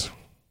States?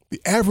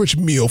 The average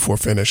meal for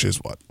Finnish is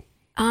what?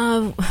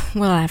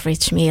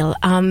 Average meal.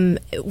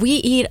 We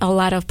eat a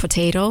lot of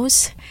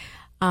potatoes,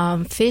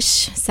 fish,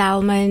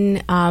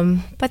 salmon,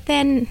 but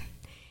then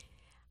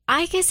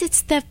I guess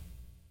it's the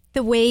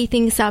way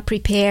things are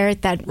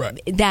prepared that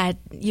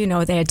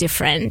they're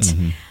different.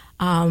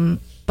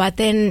 But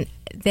then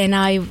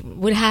I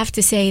would have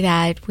to say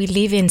that we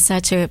live in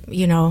such a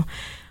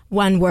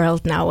one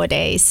world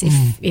nowadays,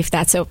 if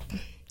that's a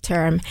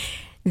term,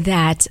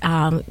 that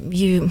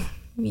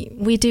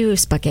we do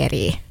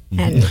spaghetti.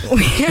 And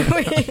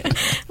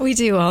we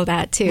do all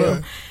that too.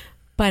 Right.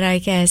 But I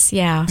guess,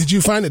 yeah. Did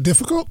you find it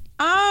difficult?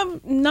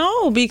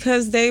 No,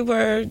 because they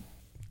were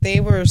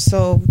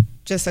so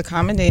just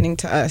accommodating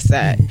to us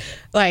that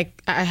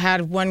like I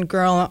had one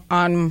girl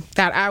on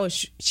that I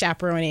was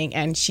chaperoning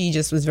and she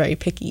just was very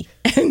picky.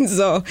 And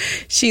so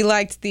she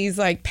liked these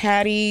like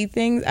patty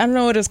things. I don't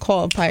know what it's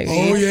called,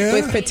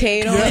 with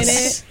potato in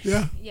it.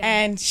 Yeah.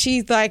 And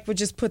she like would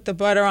just put the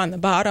butter on the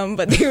bottom,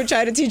 but they would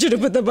try to teach her to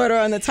put the butter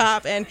on the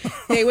top, and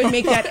they would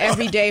make that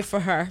every day for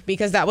her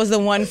because that was the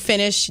one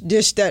Finnish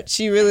dish that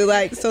she really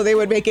liked. So they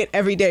would make it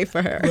every day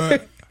for her.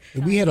 Right.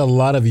 We had a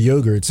lot of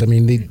yogurts. I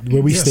mean,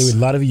 where we stayed with a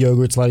lot of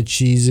yogurts, a lot of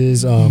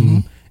cheeses.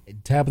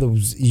 Tabitha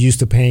was used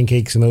to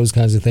pancakes and those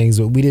kinds of things,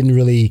 but we didn't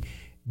really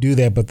do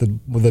that. But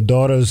with the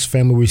daughter's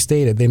family we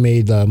stayed at, they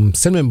made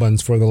cinnamon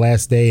buns for the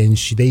last day, and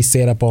they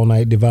stayed up all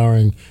night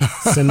devouring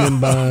cinnamon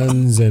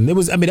buns. And it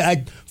was,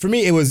 for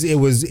me, it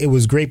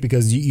was great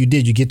because you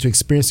get to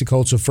experience the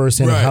culture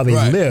firsthand and how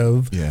they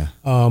live. Yeah.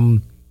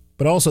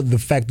 But also the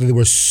fact that they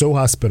were so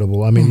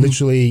hospitable. I mean,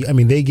 literally,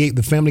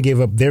 the family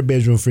gave up their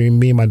bedroom for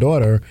me and my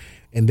daughter,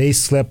 and they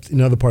slept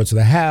in other parts of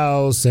the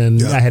house,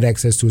 and I had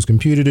access to his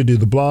computer to do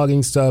the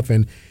blogging stuff,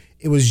 and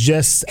it was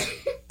just,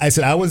 I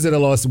said I was at a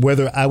loss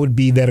whether I would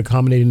be that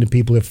accommodating to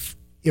people if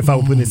I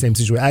were put in the same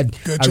situation. I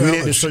really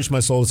had to search my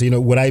soul to say,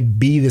 would I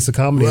be this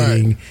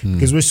accommodating?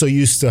 Because we're so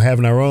used to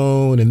having our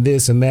own and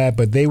this and that,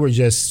 but they were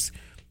just...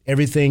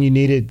 Everything you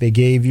needed, they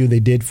gave you, they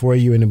did for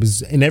you, and it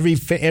was. And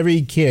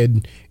every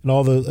kid and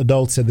all the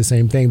adults said the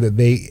same thing that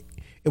there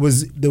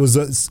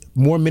was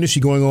more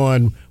ministry going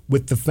on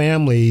with the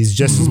families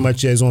just as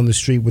much as on the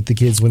street with the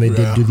kids when they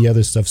did do the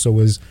other stuff. So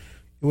it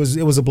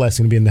was a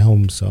blessing to be in the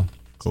home. So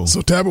cool.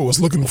 So Tabitha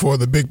was looking for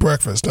the big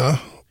breakfast, huh?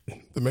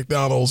 The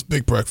McDonald's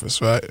big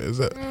breakfast, right? Is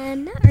that?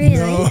 Not really.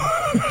 No.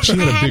 She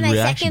had a big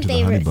reaction to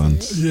the honey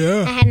buns.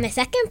 Yeah. I had my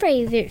second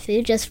favorite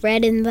food, just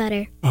bread and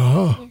butter.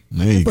 Oh,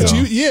 there you go. But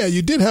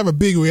you did have a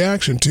big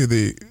reaction to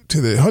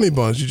the honey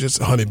buns. You just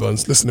honey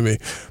buns. Listen to me,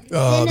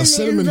 the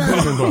cinnamon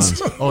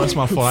buns. Oh, that's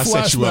my fault. I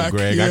set you up,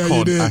 Greg. Yeah,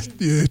 you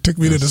did. It took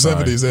me to the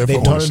 70s there.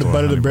 They taught her to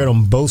butter the bread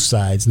on both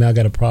sides. Now I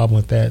got a problem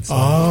with that. So.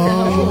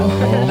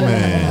 Oh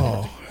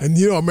man! And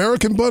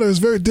American butter is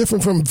very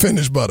different from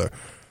Finnish butter.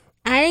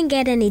 I didn't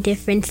get any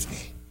difference.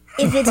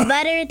 If it's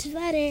butter, it's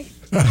butter.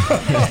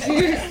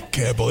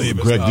 Can't believe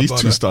it. Greg, these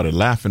two started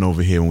laughing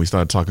over here when we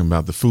started talking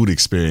about the food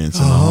experience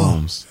in the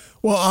homes.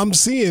 Well, I'm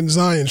seeing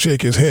Zion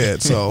shake his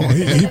head, so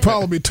he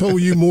probably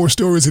told you more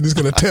stories than he's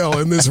going to tell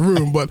in this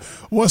room. But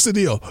what's the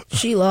deal?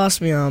 She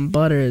lost me on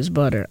butter is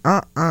butter.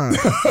 That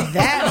butter.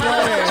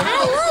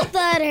 I love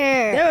butter.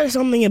 There was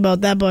something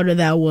about that butter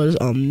that was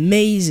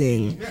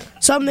amazing.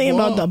 Something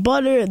about the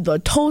butter. The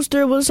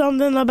toaster was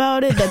something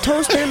about it. The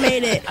toaster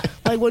made it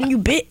like when you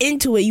bit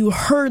into it, you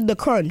heard the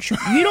crunch.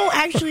 You don't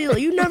actually,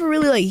 you never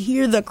really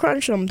hear the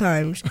crunch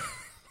sometimes.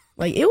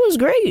 Like it was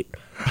great.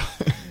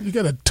 You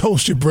got to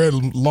toast your bread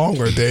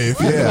longer, Dave.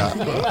 Yeah,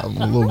 I'm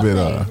a little bit.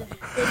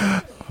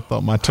 I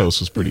thought my toast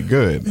was pretty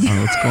good.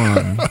 What's going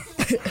on?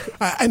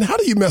 And how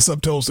do you mess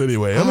up toast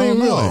anyway? I mean,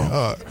 really.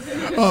 All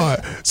right.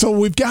 So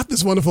we've got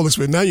this wonderful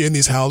experience. Now you're in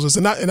these houses,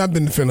 and I've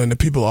been to Finland. The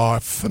people are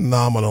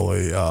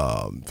phenomenally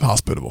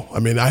hospitable. I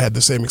mean, I had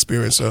the same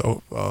experience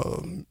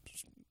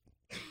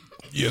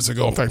years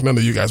ago. In fact, none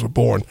of you guys were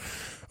born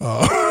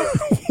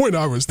when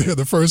I was there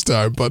the first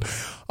time. But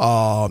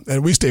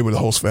and we stayed with the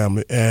host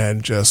family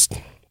and just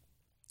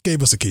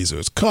gave us the keys to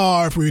his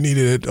car if we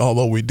needed it,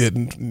 although we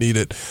didn't need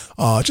it.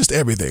 Just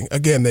everything.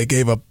 Again, they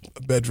gave up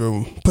a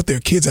bedroom, put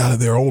their kids out of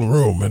their own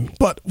room.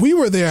 But we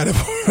were there at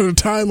a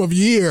time of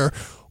year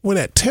when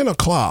at 10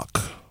 o'clock,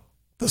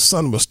 the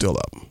sun was still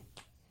up.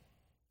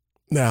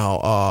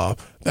 Now,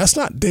 that's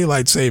not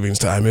daylight savings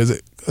time, is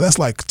it? That's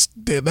like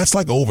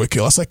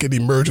overkill. That's like an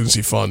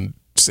emergency fund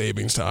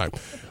savings time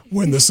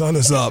when the sun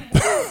is up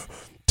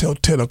till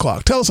 10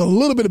 o'clock. Tell us a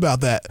little bit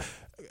about that.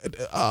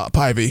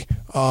 Pivy,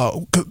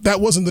 that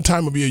wasn't the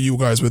time of year you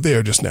guys were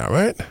there just now,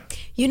 right?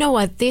 You know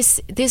what? This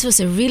was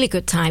a really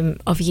good time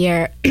of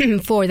year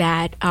for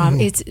that.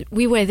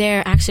 We were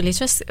there actually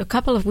just a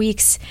couple of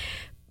weeks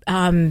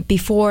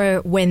before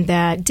when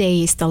the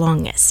day is the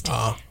longest.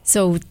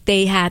 So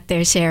they had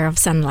their share of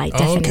sunlight,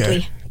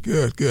 definitely.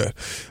 Okay. Good.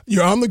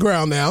 You're on the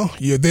ground now.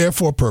 You're there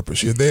for a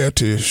purpose. You're there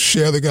to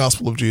share the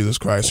gospel of Jesus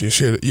Christ.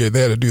 You're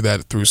there to do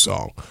that through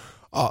song.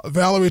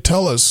 Valerie,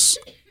 tell us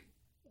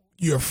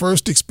your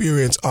first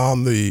experience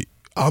on the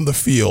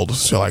field,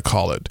 shall I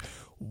call it.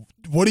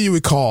 What do you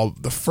recall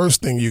the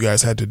first thing you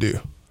guys had to do?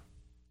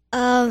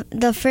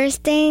 The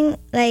first thing,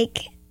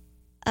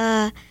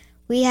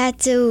 we had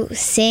to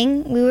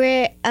sing. We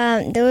were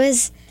there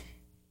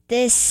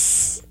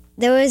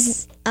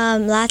was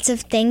lots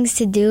of things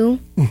to do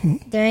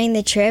during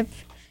the trip,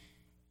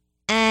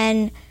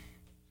 and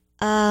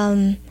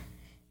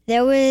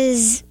there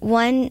was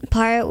one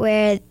part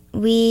where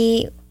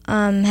we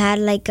had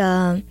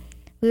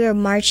we were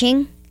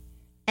marching,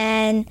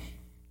 and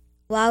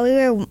while we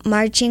were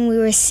marching, we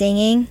were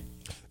singing.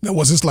 Now,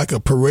 was this like a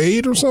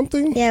parade or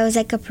something? Yeah, it was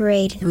like a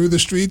parade. Through the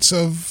streets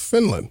of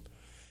Finland?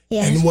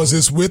 Yeah. And was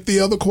this with the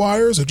other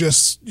choirs or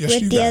just you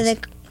guys? With the other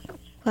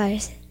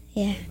choirs,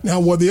 yeah. Now,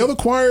 were the other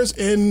choirs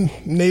in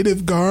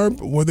native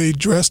garb? Were they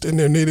dressed in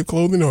their native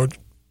clothing or?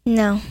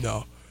 No.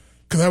 No.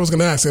 Because I was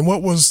going to ask, and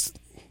what was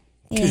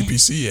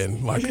KPC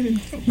in? Like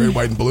red,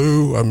 white, and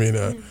blue? I mean,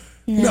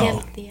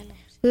 no.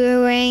 We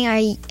were wearing our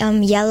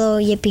yellow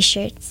yippee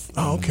shirts.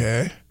 Oh,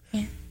 okay.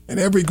 Yeah.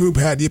 And every group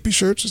had yippee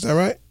shirts, is that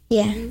right?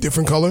 Yeah.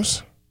 Different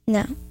colors?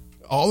 No.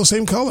 All the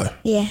same color?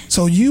 Yeah.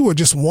 So you were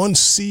just one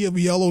sea of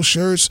yellow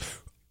shirts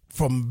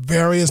from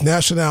various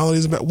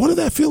nationalities. What did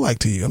that feel like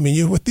to you? I mean,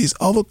 you're with these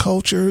other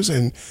cultures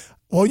and,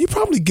 well, you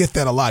probably get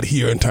that a lot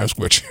here in Times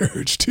Square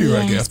Church too,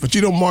 I guess, but you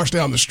don't march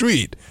down the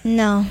street.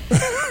 No.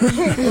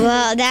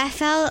 Well, that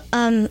felt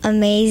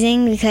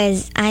amazing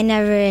because I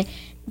never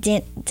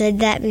did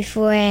that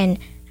before, and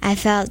I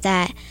felt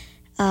that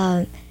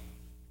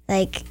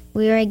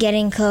we were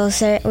getting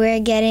closer. We were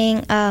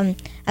getting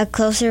a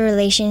closer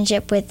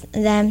relationship with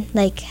them,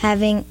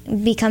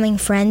 becoming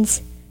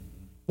friends.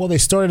 Well, they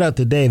started out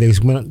the day.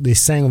 They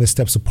sang on the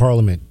steps of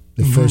Parliament.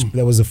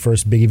 That was the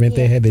first big event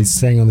they had. They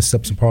sang on the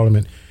steps of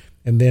Parliament,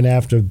 and then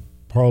after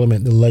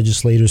Parliament, the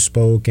legislators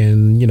spoke,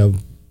 and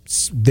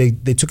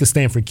they took a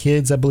stand for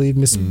kids. I believe,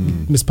 Miss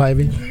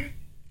Pivy.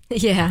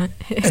 Yeah.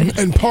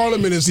 and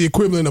Parliament is the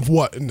equivalent of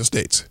what in the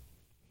States?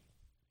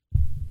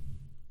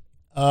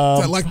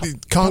 Is that like the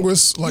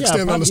Congress,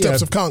 standing on the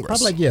steps of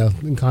Congress? Probably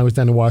in Congress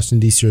down in Washington,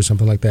 D.C. or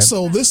something like that.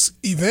 So this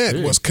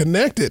event was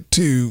connected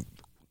to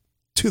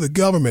the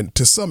government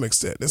to some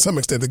extent. To some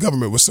extent, the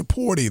government was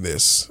supporting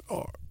this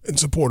or in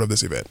support of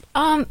this event.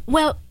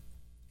 Well,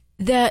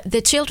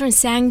 the children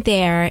sang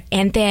there,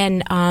 and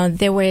then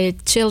there were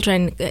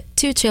children.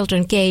 Two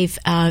children gave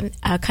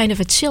a kind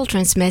of a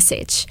children's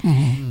message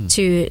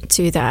to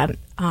the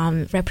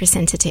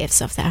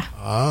representatives of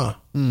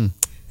the.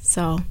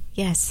 So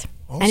yes,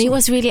 awesome. And it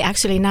was really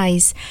actually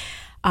nice.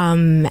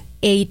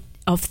 8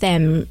 of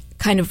them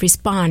kind of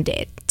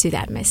responded to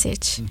that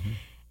message,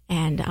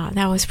 and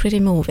that was pretty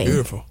moving.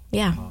 Beautiful.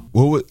 Yeah.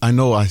 Well, I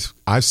know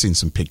I've seen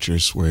some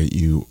pictures where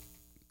you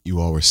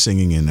all were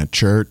singing in a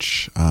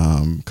church,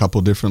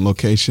 couple different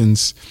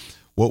locations.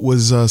 What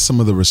was some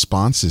of the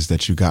responses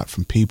that you got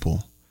from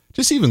people?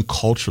 Just even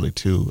culturally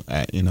too,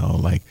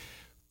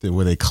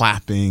 were they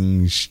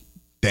clapping,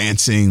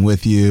 dancing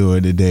with you, or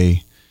did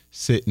they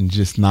sit and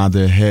just nod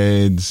their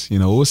heads?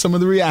 What were some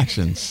of the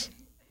reactions?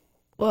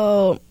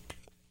 Well,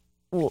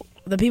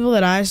 the people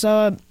that I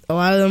saw, a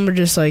lot of them were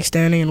just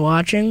standing and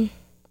watching,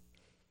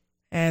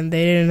 and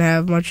they didn't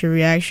have much of a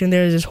reaction.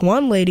 There was this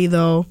one lady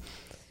though.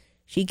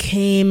 She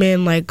came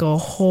in a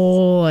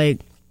whole, a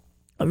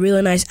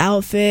really nice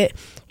outfit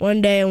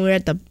one day, and we were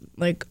at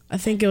I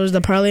think it was the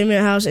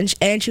Parliament House,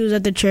 and she was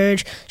at the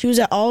church. She was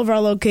at all of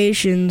our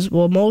locations,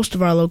 most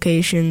of our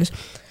locations,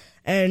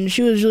 and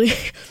she was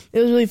it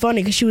was really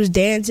funny because she was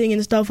dancing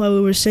and stuff while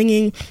we were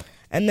singing,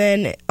 And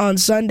then on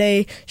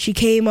Sunday, she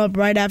came up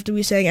right after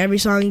we sang every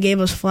song and gave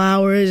us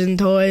flowers and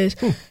toys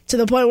to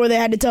the point where they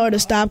had to tell her to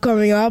stop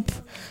coming up.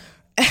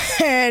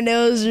 And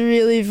it was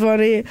really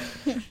funny.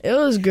 It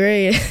was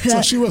great.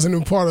 So she wasn't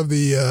a part of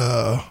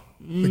the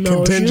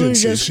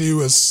contingency. She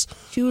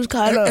was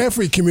kind of.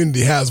 Every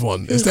community has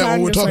one. Is that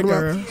what we're talking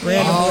about?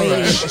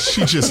 Right.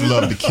 She just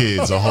loved the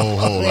kids a whole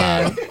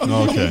lot.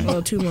 Okay. A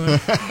little too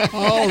much.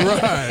 All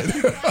right.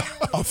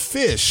 A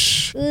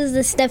fish. It was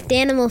the stuffed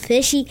animal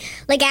fish. She,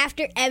 like,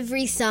 after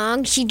every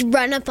song, she'd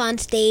run up on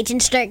stage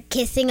and start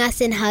kissing us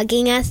and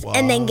hugging us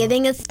and then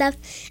giving us stuff.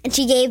 And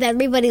she gave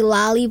everybody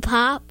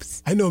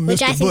lollipops. I know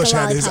Mr. Bush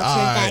had his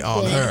eye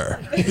on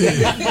her.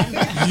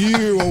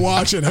 You were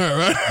watching her,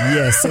 right?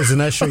 Yes, as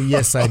an usher,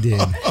 yes, I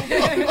did.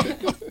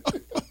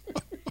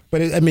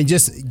 But I mean,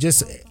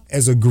 just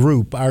as a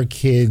group, our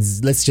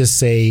kids, let's just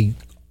say,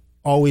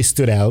 always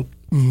stood out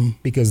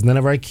because none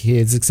of our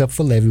kids, except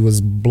for Levy,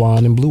 was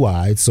blonde and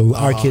blue-eyed. So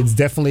our kids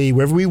definitely,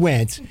 wherever we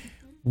went,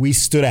 we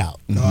stood out.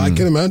 I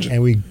can imagine.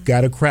 And we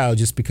got a crowd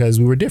just because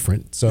we were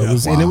different. So it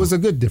was, and it was a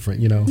good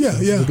different, Yeah, It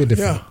was a good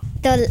different.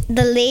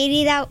 The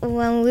lady that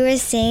when we were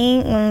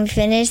singing, when we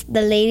finished,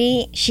 the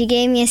lady, she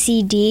gave me a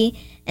CD,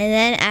 and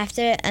then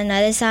after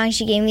another song,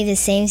 she gave me the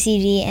same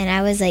CD, and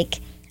I was like,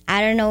 I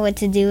don't know what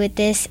to do with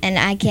this, and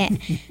I can't,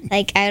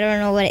 like, I don't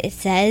know what it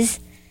says.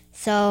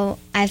 So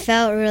I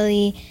felt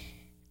really,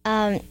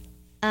 I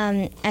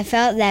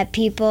felt that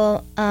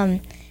people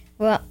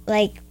were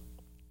like,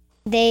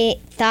 they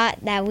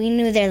thought that we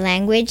knew their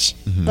language,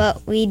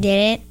 but we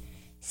didn't.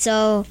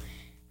 So,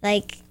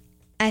 like,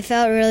 I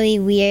felt really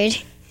weird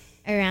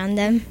around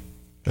them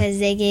because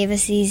they gave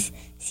us these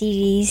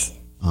CDs.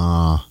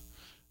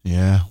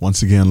 Yeah.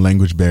 Once again,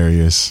 language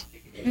barriers.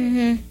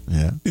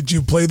 Yeah. Did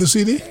you play the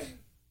CD?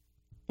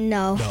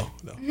 No.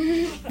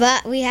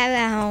 But we have it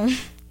at home.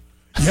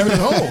 You have it at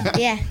home?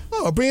 Yeah.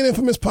 Oh, bring it in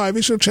for Miss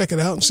Pivy. She'll check it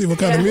out and see what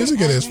kind of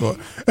music it is for.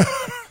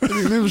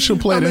 Maybe she'll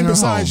play it in her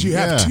besides, home. you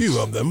have two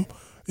of them.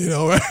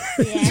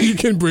 You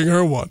can bring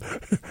her one.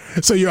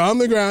 So you're on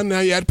the ground now.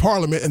 You're at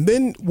Parliament, and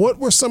then what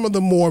were some of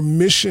the more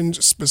mission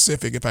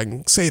specific, if I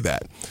can say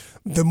that,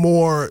 the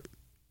more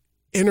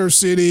inner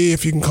city,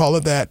 if you can call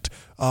it that,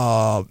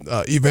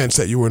 events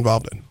that you were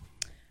involved in?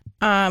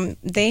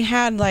 They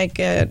had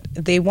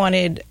they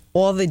wanted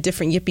all the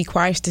different Yippie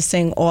choirs to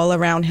sing all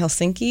around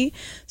Helsinki.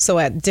 So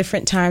at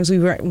different times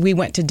we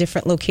went to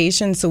different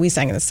locations. So we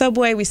sang in the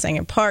subway, we sang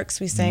in parks,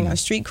 we sang on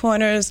street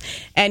corners.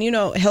 And,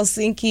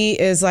 Helsinki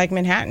is like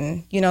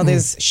Manhattan.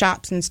 There's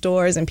shops and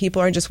stores and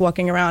people are just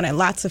walking around and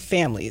lots of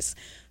families.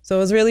 So it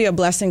was really a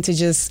blessing to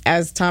just,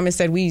 as Thomas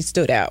said, we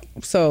stood out.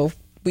 So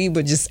we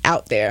were just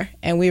out there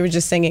and we were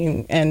just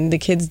singing, and the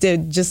kids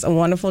did just a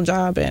wonderful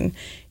job, and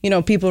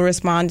people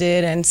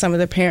responded, and some of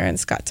the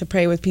parents got to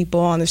pray with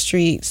people on the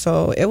street,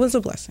 so it was a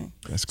blessing.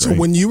 That's great. So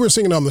when you were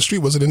singing on the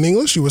street, was it in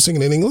English? You were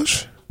singing in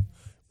English?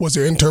 Was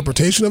there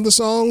interpretation of the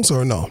songs,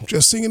 or no,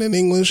 just singing in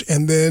English,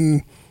 and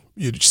then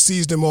you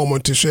seized a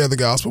moment to share the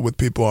gospel with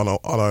people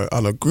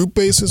on a group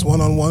basis,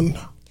 one-on-one?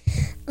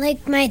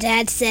 Like my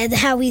dad said,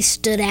 how we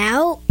stood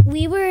out,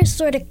 we were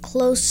sort of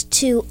close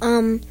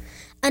to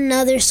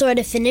another sort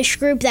of Finnish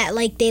group that,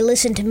 like, they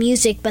listened to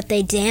music but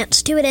they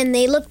danced to it, and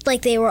they looked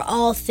like they were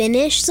all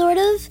Finnish, sort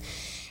of.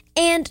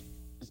 And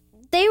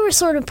they were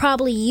sort of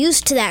probably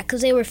used to that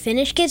because they were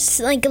Finnish kids.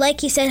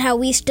 Like you said, how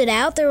we stood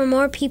out, there were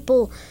more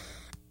people.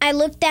 I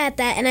looked at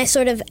that and I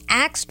sort of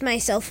asked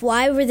myself,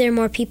 why were there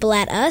more people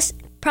at us?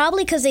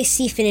 Probably because they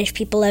see Finnish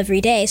people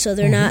every day, so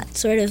they're not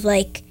sort of,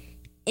 like,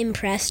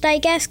 impressed, I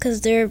guess,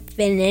 because they're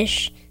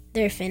Finnish.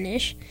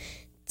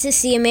 To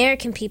see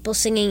American people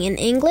singing in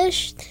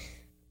English.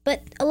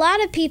 But a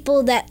lot of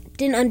people that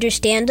didn't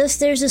understand us,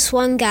 there's this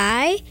one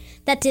guy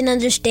that didn't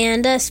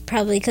understand us,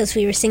 probably because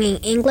we were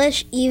singing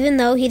English. Even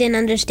though he didn't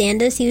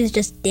understand us, he was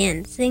just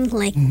dancing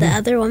like the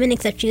other woman,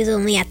 except she was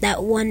only at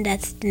that one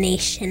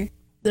destination.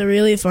 The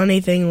really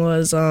funny thing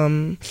was,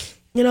 during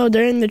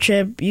the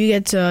trip, you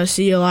get to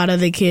see a lot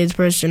of the kids'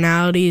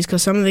 personalities,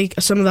 because some of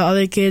the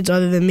other kids,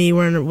 other than me,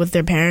 weren't with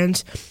their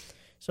parents,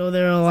 so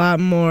they're a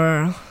lot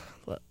more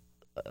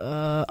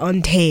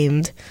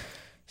untamed.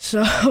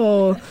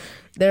 So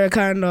they're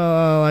kind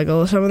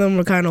of some of them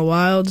were kind of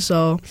wild,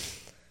 so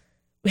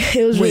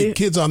it was. Wait,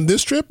 kids on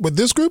this trip with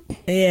this group?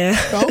 Yeah.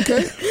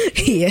 Okay.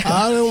 Yeah.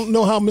 I don't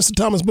know how Mr.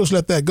 Thomas Bush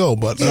let that go,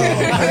 but we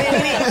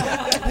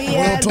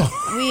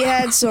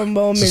had some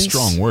moments. It's a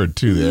strong word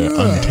too there.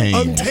 Untamed.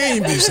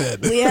 Untamed, you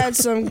said. We had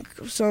some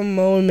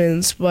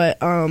moments, but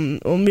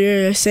when we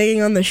were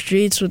singing on the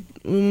streets,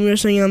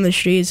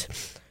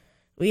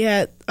 we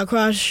had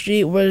across the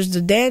street was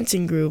the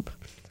dancing group.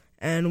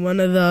 And one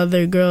of the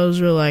other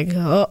girls were like,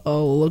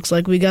 uh-oh, looks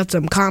like we got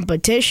some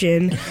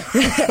competition.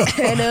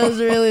 And it was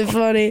really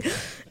funny.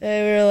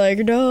 And we were like,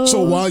 no.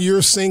 So while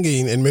you're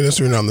singing and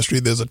ministering on the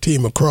street, there's a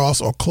team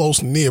across or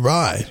close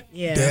nearby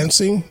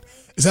dancing?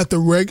 Is that the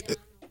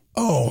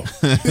Oh.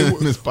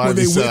 Miss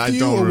Bobby said, I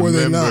don't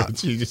remember.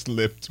 She just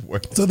lived.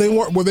 So they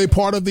weren't, were they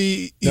part of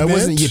the event? That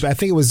wasn't, I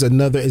think it was a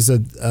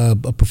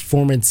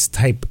performance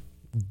type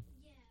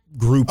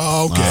group.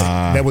 Oh, okay.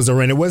 That was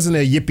around. It wasn't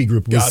a yippie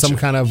group. It was some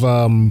kind of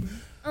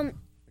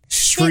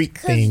street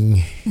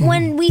thing.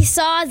 When we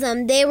saw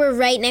them, they were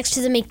right next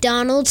to the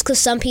McDonald's because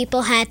some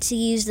people had to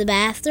use the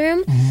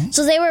bathroom.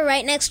 So they were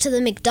right next to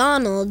the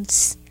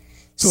McDonald's.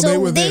 So they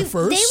were there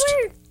first? They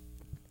were.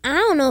 I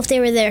don't know if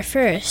they were there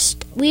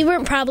first. We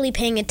weren't probably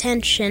paying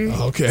attention.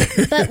 Okay.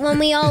 But when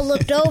we all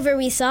looked over,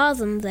 we saw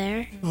them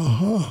there.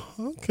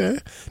 Okay.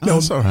 No,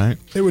 that's all right.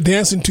 They were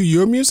dancing to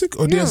your music?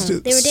 Or No, dancing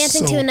they were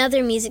dancing to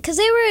another music because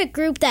they were a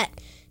group that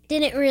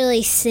didn't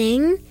really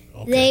sing.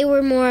 They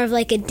were more of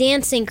like a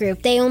dancing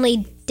group. They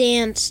only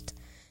danced,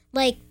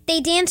 they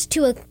danced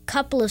to a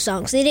couple of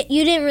songs. You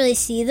didn't really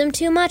see them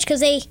too much because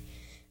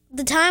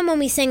the time when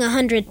we sang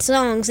 100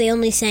 songs, they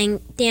only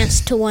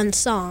danced to one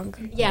song.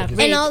 Yeah,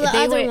 and all the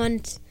other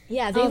ones.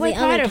 Yeah, they were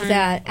part of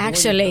that,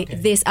 actually,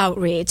 this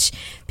outreach,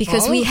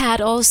 because we had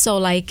also,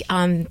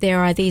 there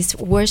are these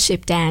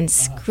worship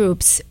dance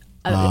groups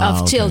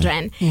of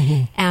children,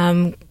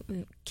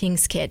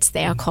 King's Kids,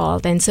 they are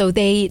called, and so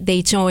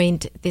they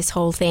joined this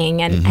whole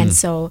thing, and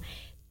so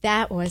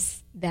that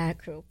was that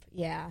group,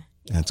 yeah.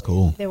 That's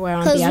cool. They were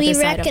on the other side of the street. Because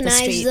we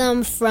recognized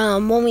them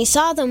from, when we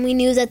saw them, we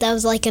knew that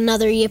was like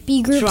another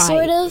yippie group,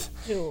 sort of.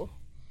 True.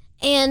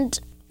 And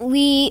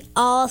we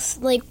all,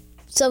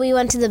 so we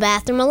went to the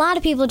bathroom. A lot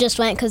of people just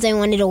went because they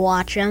wanted to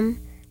watch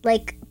them.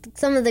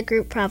 Some of the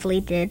group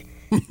probably did.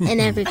 And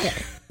everything.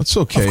 That's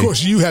okay. Of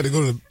course, you had to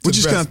go to We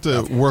just got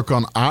to work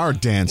on our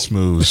dance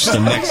moves the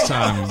next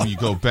time you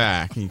go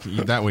back.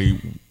 That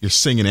way you're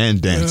singing and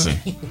dancing.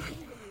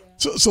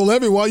 So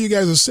Levy, while you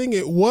guys are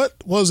singing, what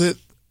was it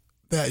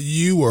that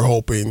you were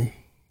hoping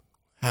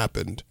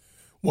happened?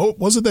 What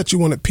was it that you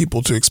wanted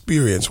people to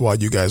experience while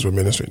you guys were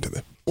ministering to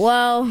them?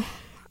 Well,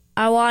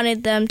 I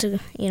wanted them to,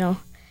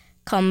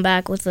 come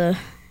back with a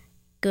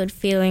good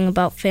feeling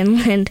about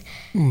Finland.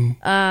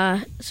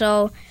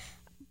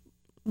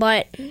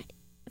 But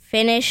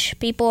Finnish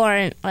people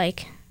aren't they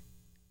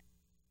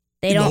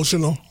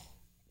emotional?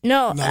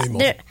 No, not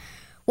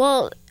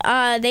emotional.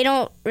 They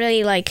don't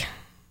really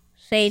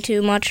say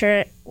too much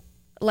or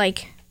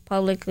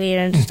publicly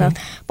and stuff.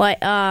 But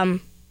I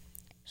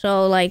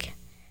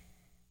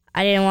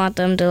didn't want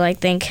them to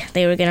think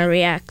they were gonna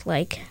react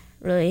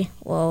really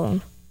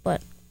well.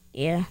 But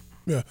yeah.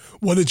 Yeah.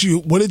 What did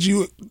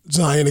you,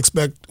 Zion,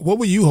 expect? What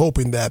were you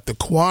hoping that the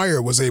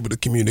choir was able to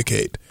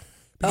communicate?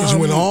 Because you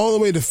went all the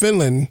way to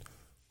Finland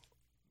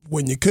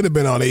when you could have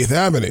been on 8th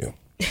Avenue.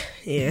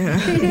 Yeah.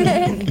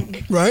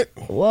 Right?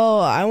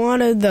 Well, I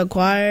wanted the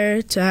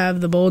choir to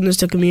have the boldness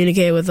to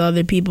communicate with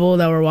other people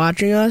that were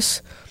watching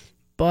us.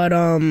 But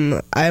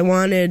I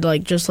wanted,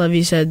 just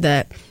Levy said,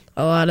 that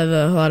a lot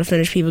of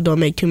Finnish people don't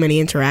make too many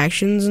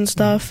interactions and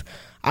stuff.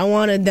 I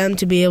wanted them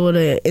to be able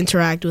to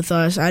interact with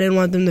us. I didn't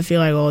want them to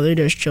feel they're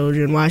just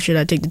children. Why should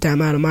I take the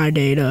time out of my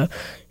day to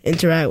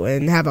interact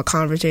and have a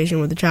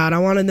conversation with a child? I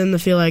wanted them to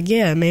feel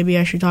maybe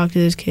I should talk to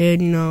this kid.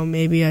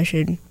 Maybe I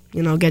should,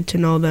 get to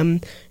know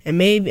them.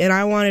 And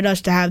I wanted us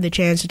to have the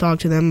chance to talk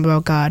to them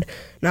about God,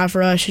 not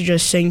for us to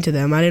just sing to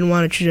them. I didn't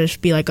want it to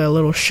just be a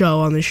little show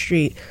on the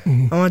street.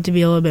 I want it to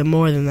be a little bit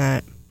more than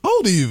that. How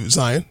old are you,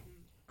 Zion?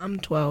 I'm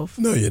 12.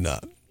 No, you're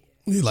not.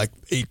 You're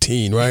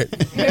 18, right?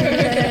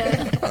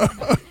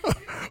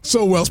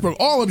 So well spoken.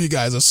 All of you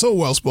guys are so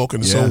well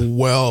spoken, so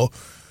well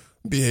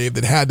behaved.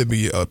 It had to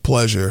be a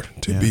pleasure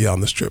to be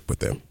on this trip with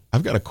them.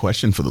 I've got a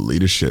question for the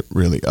leadership,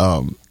 really.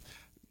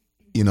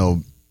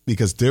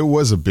 Because there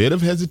was a bit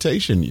of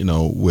hesitation,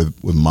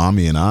 with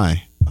Mommy and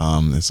I.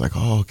 It's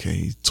okay,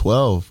 he's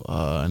 12,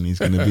 and he's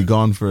going to be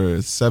gone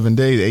for 7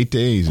 days, 8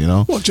 days,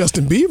 Well,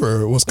 Justin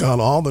Bieber was gone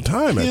all the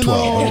time at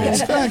 12.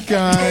 It's that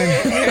guy.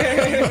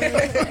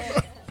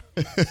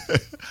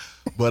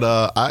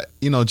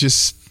 But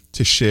just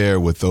to share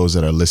with those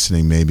that are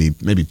listening,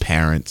 maybe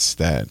parents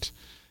that,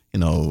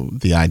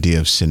 the idea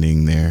of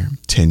sending their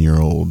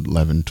 10-year-old,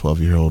 11,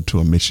 12-year-old to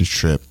a mission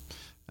trip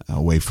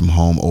away from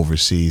home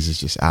overseas is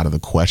just out of the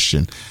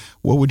question.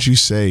 What would you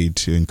say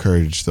to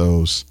encourage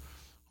those?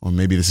 Or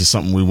maybe this is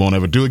something we won't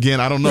ever do again.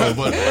 I don't know,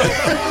 but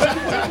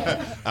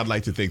I'd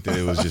like to think that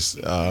it was just,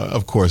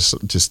 of course,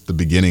 just the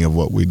beginning of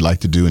what we'd like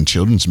to do in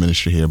children's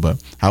ministry here.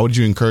 But how would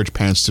you encourage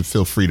parents to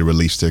feel free to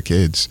release their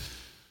kids?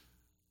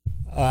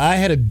 I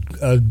had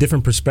a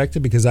different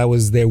perspective because I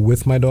was there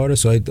with my daughter.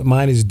 So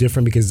mine is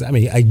different because,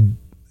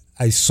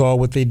 I saw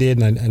what they did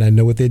and I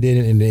know what they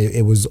did. And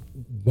it was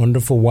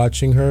wonderful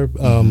watching her.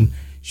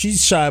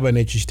 She's shy by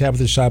nature.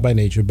 Tabitha's shy by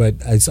nature,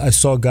 but I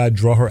saw God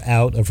draw her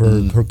out of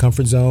her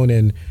comfort zone,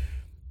 and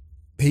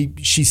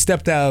she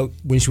stepped out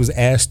when she was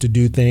asked to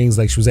do things,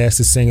 like she was asked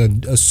to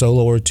sing a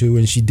solo or two,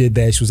 and she did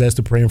that. She was asked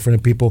to pray in front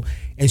of people,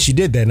 and she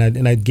did that.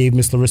 And I gave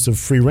Miss Larissa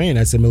free rein.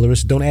 I said, Miss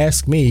Larissa, don't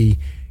ask me.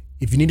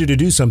 If you need her to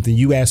do something,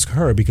 you ask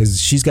her,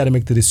 because she's got to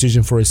make the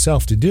decision for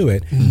herself to do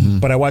it.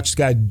 But I watched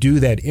God do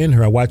that in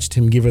her. I watched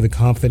him give her the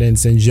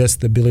confidence and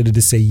just the ability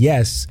to say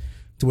yes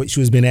to what she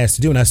was being asked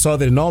to do. And I saw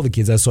that in all the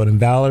kids. I saw it in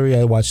Valerie.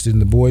 I watched it in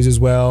the boys as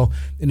well,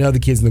 and other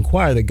kids in the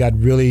choir, that God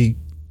really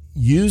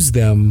used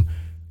them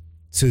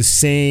to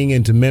sing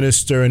and to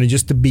minister and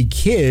just to be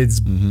kids,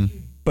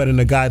 but in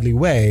a godly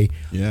way.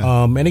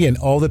 Yeah. And again,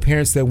 all the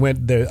parents that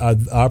went there,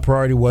 our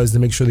priority was to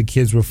make sure the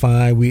kids were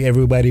fine.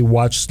 Everybody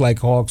watched like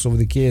hawks over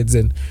the kids,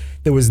 and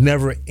there was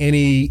never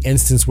any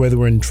instance where they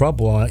were in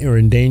trouble or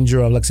in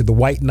danger. Like I said, the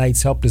white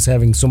nights helped us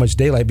having so much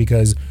daylight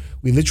because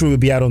we literally would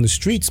be out on the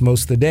streets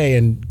most of the day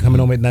and coming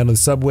home at night on the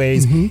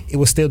subways. It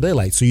was still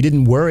daylight, so you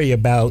didn't worry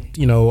about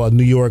a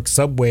New York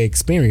subway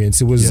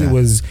experience. It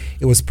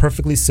was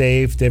perfectly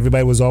safe.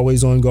 Everybody was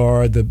always on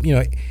guard.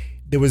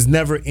 There was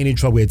never any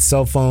trouble. We had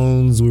cell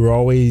phones. We were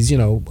always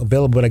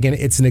available. But again,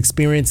 it's an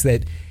experience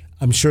that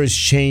I'm sure has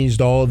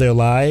changed all of their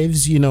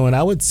lives. And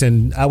I would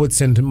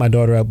send my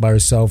daughter out by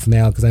herself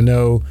now because I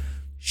know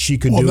she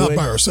could do it. Well, not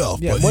by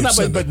herself. Yeah,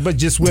 but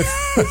just with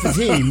the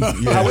team,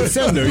 I would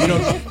send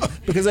her.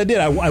 Because I did.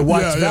 I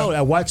watched Valerie.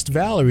 I watched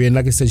Valerie, and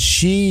like I said,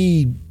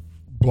 she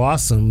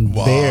blossomed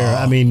there.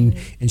 I mean,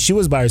 and she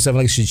was by herself.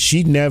 Like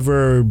she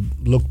never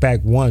looked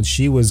back once.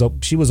 She was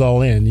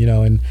all in.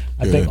 And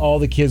I think all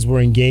the kids were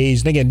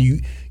engaged. And again,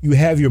 you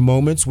have your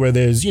moments where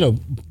there's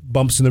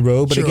bumps in the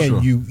road, but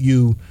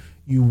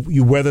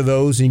you weather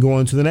those and you go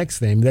on to the next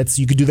thing.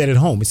 You could do that at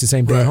home. It's the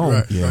same thing at home.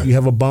 Right. You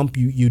have a bump,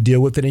 you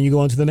deal with it, and you go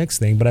on to the next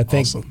thing. But I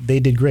think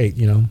they did great.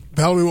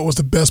 Valerie, what was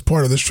the best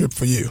part of this trip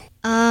for you?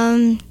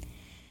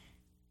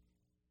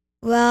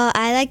 Well,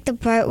 I like the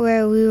part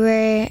where we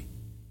were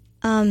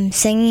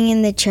singing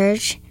in the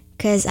church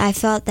because I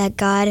felt that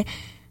God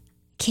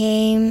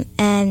came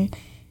and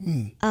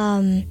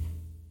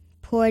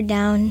poured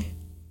down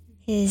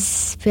His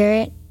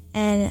Spirit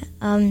and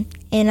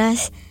in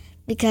us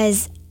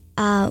because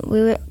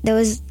there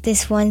was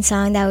this one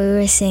song that we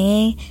were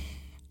singing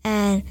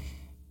and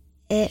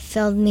it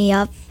filled me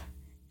up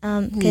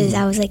because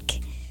I was like,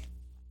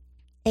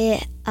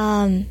 it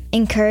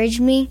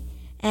encouraged me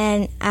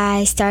and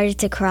I started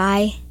to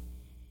cry,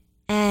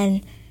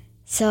 and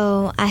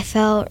so I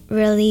felt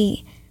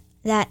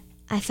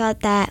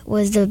that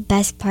was the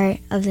best part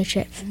of the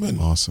trip.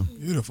 Awesome.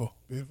 Beautiful.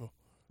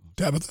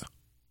 Tabitha?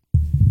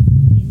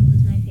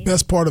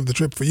 Best part of the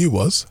trip for you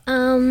was?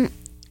 I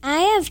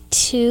have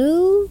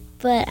two,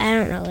 but I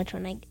don't know which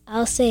one.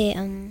 I'll say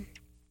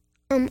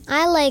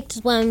I liked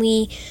when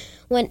we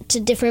went to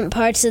different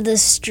parts of the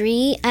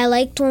street. I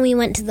liked when we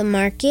went to the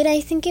market, I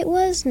think it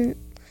was,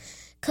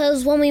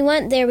 because when we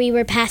went there, we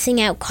were passing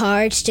out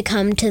cards to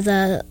come to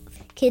the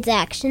Kids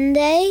Action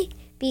Day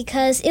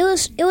because it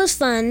was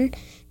fun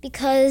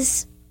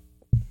because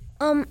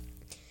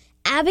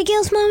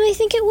Abigail's mom, I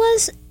think it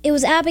was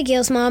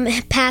Abigail's mom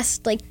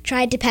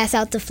tried to pass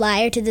out the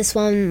flyer to this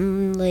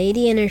one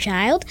lady and her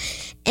child,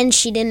 and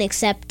she didn't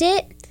accept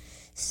it.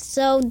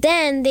 So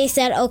then they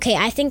said, okay,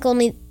 I think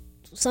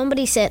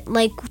somebody said,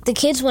 the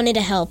kids wanted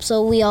to help,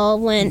 so we all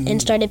went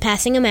and started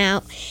passing them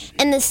out.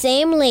 And the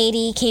same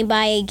lady came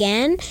by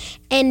again,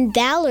 and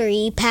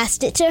Valerie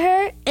passed it to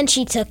her, and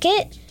she took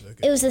it.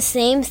 It was the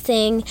same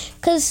thing,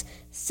 because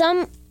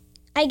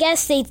I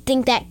guess they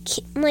think that,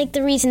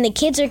 the reason the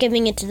kids are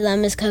giving it to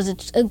them is because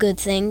it's a good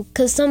thing,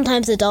 because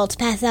sometimes adults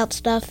pass out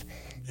stuff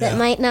that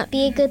might not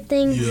be a good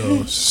thing,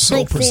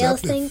 so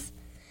sales things.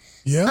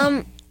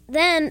 Yeah.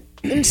 Then,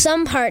 in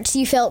some parts,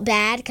 you felt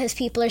bad because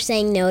people are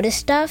saying no to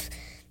stuff.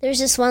 There's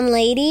this one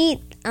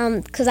lady,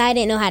 because I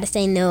didn't know how to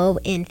say no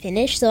in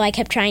Finnish, so I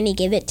kept trying to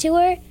give it to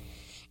her.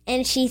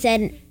 And she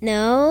said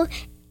no,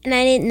 and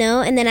I didn't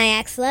know. And then I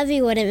asked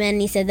Levy what it meant,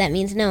 and he said that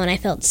means no. And I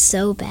felt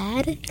so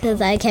bad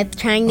because I kept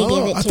trying to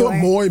give it to her. I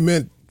thought moi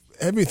meant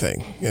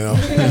everything,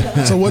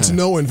 So what's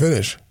no in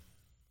Finnish?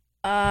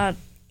 A.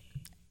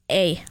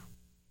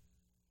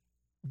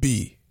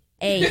 B.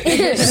 A.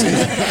 And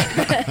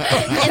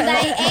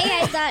by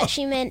A, I thought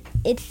she meant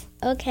it's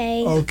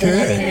okay.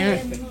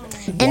 Okay.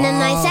 And then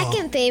my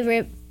second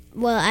favorite,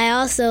 I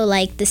also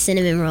like the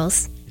cinnamon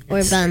rolls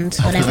or buns,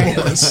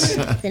 whatever.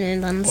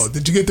 Cinnamon buns. Oh,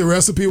 did you get the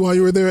recipe while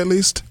you were there at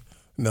least?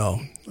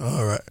 No.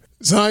 All right.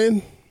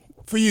 Zion,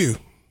 for you.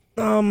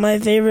 My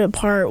favorite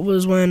part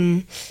was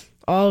when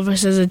all of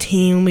us as a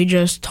team, we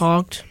just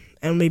talked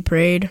and we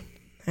prayed.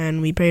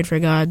 And we prayed for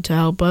God to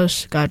help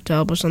us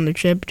on the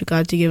trip, to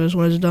God to give us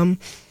wisdom.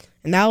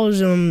 And that was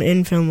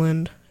in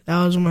Finland.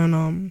 That was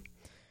when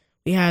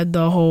we had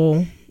the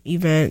whole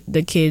event,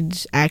 the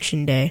Kids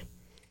Action Day.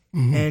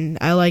 Mm-hmm. And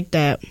I like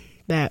that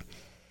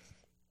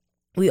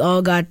we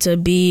all got to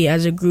be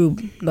as a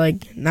group,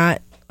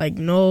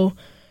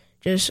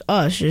 just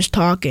us, just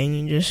talking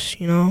and just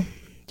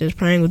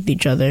praying with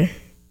each other,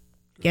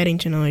 getting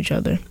to know each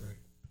other.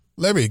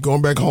 Levy,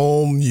 going back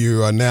home,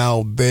 you are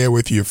now there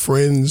with your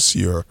friends,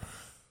 your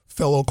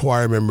fellow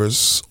choir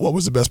members. What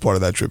was the best part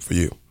of that trip for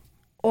you?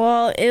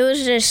 Well, it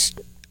was just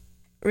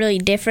really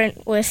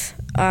different with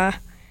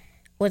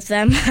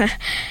them,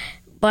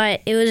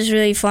 but it was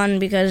really fun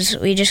because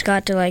we just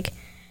got to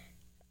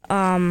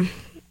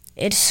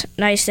it's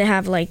nice to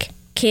have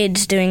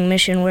kids doing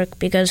mission work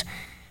because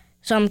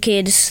some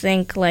kids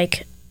think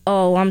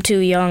oh, I'm too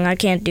young, I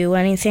can't do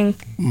anything.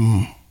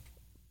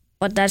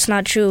 But that's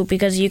not true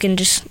because you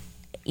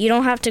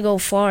don't have to go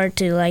far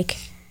to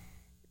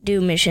do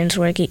missions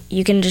work.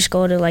 You can just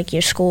go to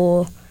your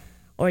school,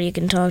 or you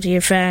can talk to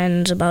your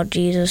friends about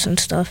Jesus and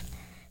stuff.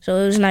 So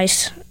it was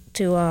nice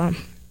to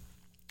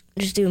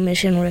just do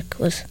mission work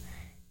with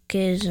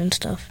kids and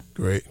stuff.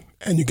 Great.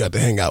 And you got to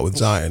hang out with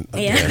Zion.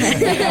 Yeah.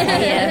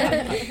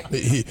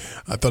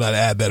 I thought I'd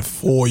add that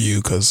for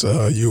you because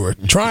you were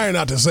trying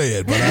not to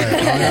say it, but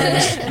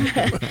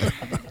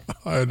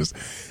I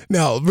understand.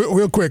 Now,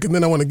 real quick, and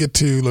then I want to get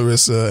to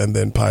Larissa and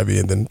then Pivy,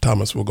 and then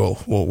Thomas will go.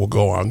 We'll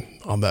go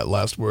on that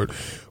last word.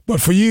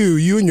 But for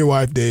you and your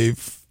wife, Dave,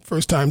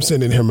 first time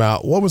sending him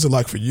out, what was it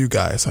like for you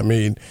guys? I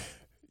mean,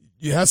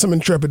 you had some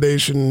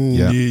intrepidation.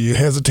 Yeah. You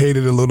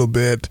hesitated a little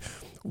bit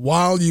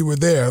while you were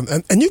there,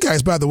 and you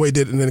guys, by the way,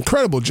 did an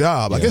incredible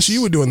job. I guess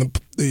you were doing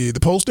the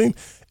posting.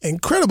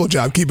 Incredible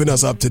job keeping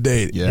us up to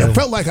date. Yeah. It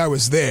felt like I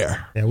was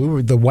there. Yeah, we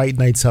were the white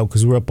nights out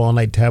because we were up all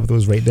night. Tabitha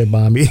was right there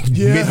by me.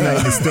 Yeah.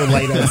 Midnight, it's still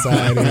light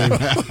outside. And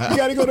you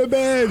got to go to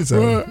bed.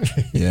 So.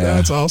 Yeah,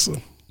 that's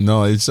awesome.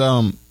 No, it's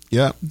there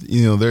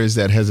is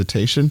that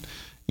hesitation,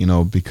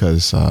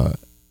 because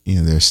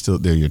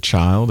they're your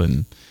child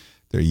and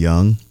they're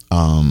young.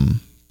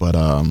 But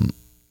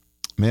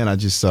man, I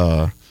just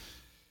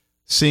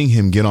seeing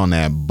him get on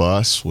that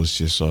bus was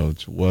just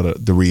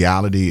the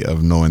reality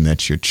of knowing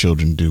that your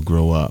children do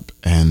grow up,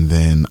 and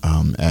then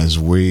as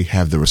we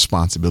have the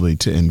responsibility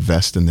to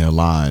invest in their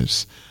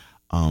lives,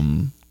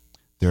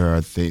 there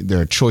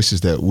are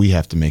choices that we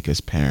have to make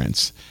as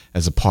parents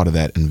as a part of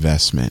that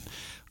investment.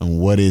 And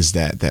what is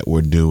that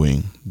we're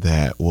doing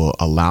that will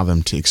allow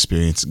them to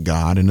experience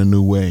God in a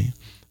new way,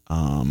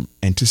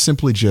 and to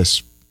simply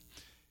just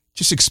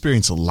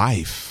experience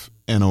life,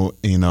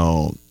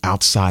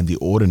 outside the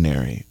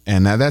ordinary.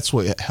 And that's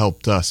what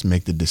helped us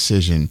make the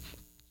decision.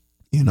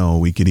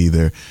 We could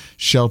either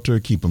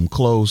shelter, keep them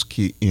close,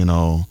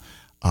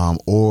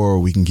 or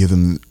we can give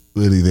them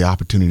really the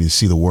opportunity to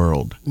see the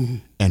world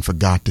and for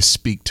God to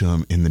speak to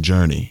them in the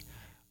journey.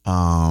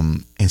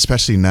 And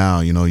especially now,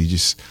 you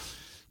just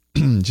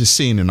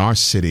seeing in our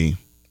city,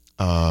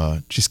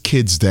 just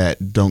kids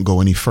that don't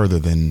go any further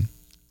than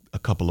a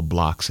couple of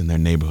blocks in their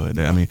neighborhood.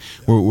 I mean,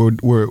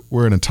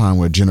 we're in a time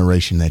where a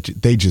generation that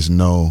they just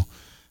know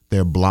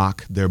their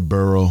block, their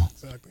borough,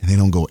 and they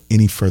don't go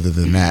any further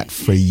than that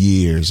for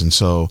years. And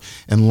so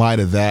in light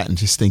of that, and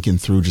just thinking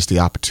through just the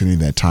opportunity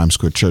that Times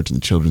Square Church and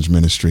the Children's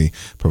Ministry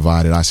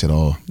provided, I said,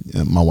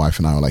 my wife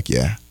and I were like,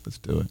 yeah, let's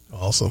do it.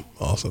 Awesome.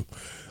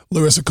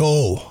 Larissa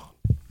Cole.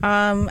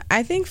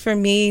 I think for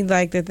me,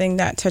 like, the thing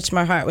that touched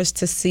my heart was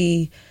to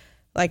see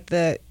like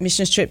the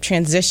mission trip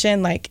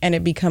transition, and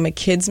it become a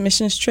kids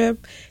missions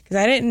trip, because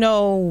I didn't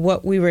know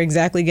what we were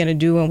exactly going to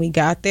do when we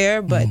got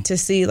there, but to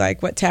see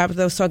like what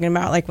Tabitha was talking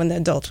about, like when the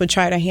adults would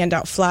try to hand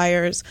out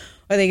flyers,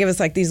 or they give us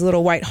like these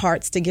little white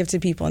hearts to give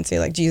to people and say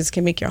like, Jesus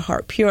can make your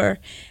heart pure,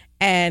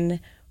 and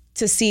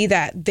to see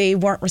that they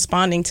weren't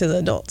responding to the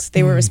adults,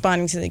 they were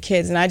responding to the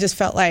kids. And I just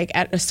felt like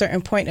at a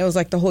certain point it was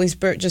like the Holy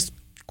Spirit just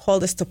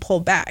called us to pull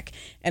back,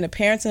 and the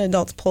parents and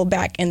adults pulled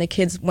back, and the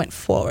kids went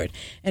forward,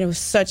 and it was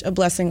such a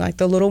blessing. Like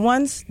the little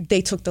ones,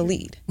 they took the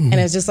lead, and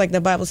it's just like the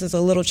Bible says,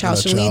 a little child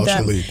should lead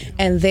them,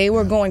 and they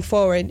were going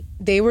forward.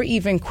 They were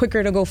even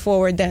quicker to go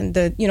forward than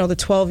the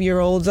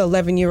 12-year-olds,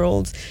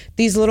 11-year-olds.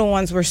 These little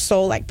ones were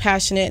so like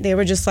passionate. They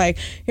were just like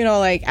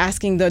like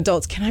asking the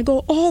adults, can I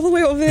go all the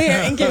way over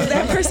there and give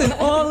that person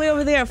all the way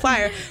over there a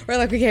flyer? We're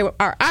like, okay,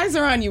 our eyes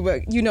are on you,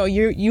 but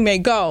you may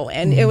go.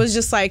 And it was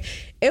just like,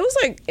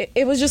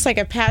 it was just like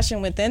a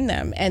passion within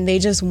them, and they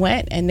just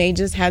went, and they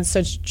just had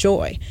such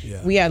joy.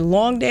 Yeah. We had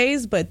long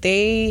days, but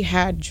they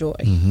had joy,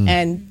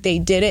 and they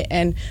did it.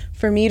 And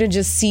for me to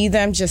just see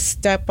them just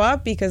step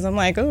up, because I'm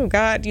like, oh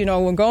God,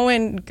 we're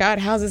going, God,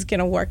 how's this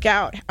gonna work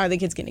out? Are the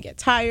kids gonna get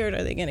tired?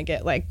 Are they gonna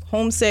get like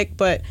homesick?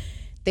 But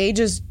they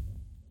just,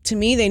 to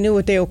me, they knew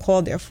what they were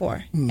called there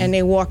for, and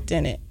they walked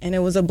in it, and it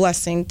was a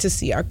blessing to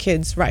see our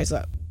kids rise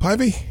up.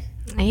 Pivy?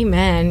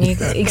 Amen.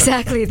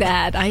 Exactly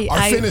that.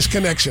 Our Finnish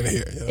connection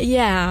here.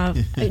 Yeah.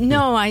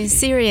 No,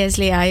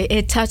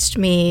 it touched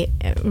me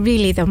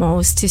really the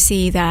most to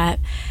see that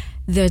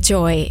the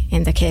joy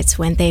in the kids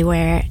when they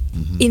were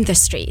in the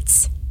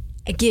streets,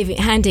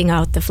 handing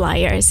out the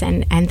flyers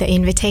and the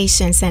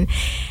invitations, and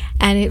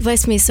it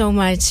blessed me so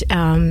much.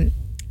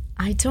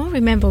 I don't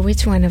remember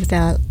which one of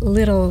the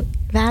little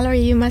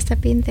Valerie, you must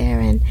have been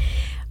there,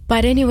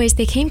 but anyways,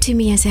 they came to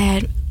me and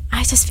said,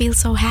 I just feel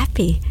so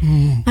happy.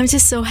 I'm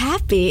just so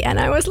happy. And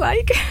I was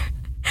like,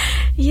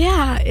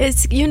 yeah,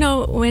 it's,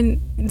 when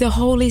the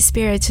Holy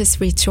Spirit just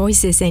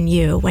rejoices in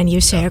you when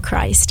you share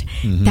Christ.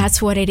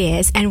 That's what it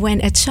is. And when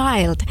a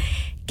child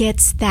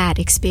gets that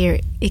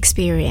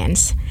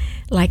experience,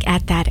 like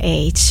at that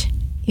age,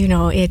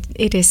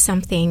 it is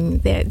something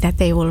that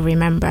they will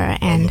remember.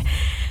 And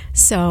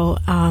so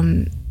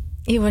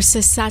it was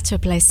just such a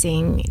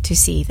blessing to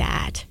see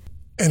that.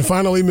 And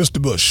finally,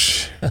 Mr.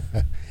 Bush.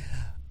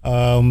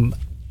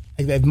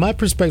 My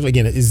perspective,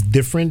 again, is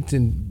different,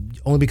 and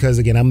only because,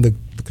 again, I'm the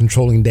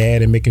controlling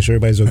dad and making sure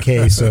everybody's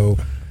okay. So,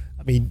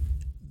 I mean,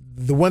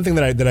 the one thing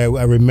that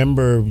I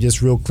remember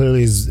just real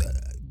clearly is,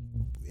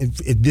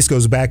 this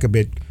goes back a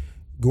bit,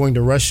 going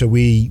to Russia,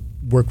 we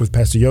worked with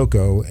Pastor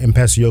Yoko, and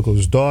Pastor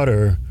Yoko's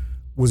daughter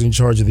was in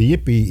charge of the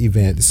Yippee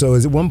event. So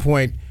at one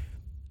point,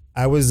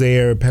 I was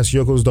there. Pastor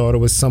Yoko's daughter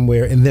was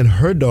somewhere, and then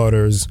her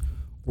daughters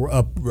were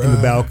up in the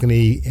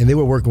balcony, and they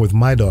were working with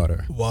my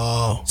daughter.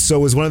 Wow. So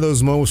it was one of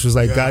those moments where it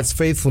was like God's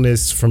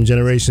faithfulness from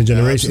generation to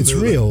generation. It's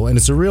real, and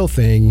it's a real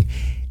thing.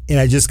 And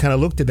I just kind of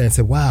looked at that and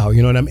said, wow,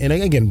 you know, and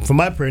again, for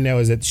my prayer now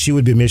is that she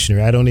would be a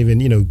missionary. I don't even,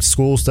 you know,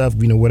 school stuff,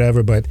 you know,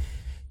 whatever, but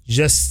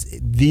just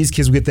these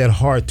kids get that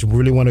heart to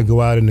really want to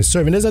go out and to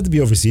serve. And it doesn't have to be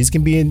overseas. It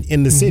can be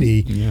in the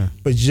city,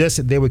 but just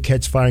that they would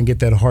catch fire and get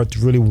that heart to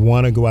really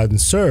want to go out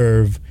and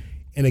serve.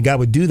 And that God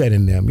would do that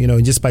in them, you know,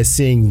 and just by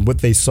seeing what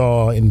they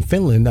saw in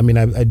Finland. I mean,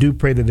 I do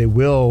pray that they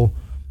will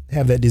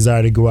have that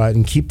desire to go out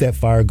and keep that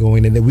fire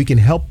going, and that we can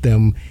help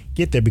them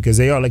get there, because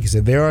they are, like you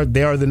said, they are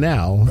the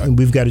now, and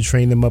we've got to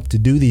train them up to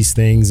do these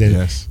things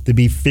and to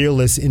be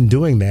fearless in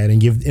doing that,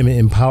 and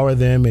empower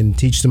them and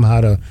teach them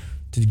how to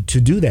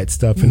do that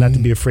stuff, and not to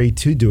be afraid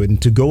to do it,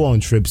 and to go on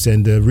trips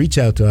and to reach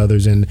out to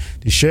others and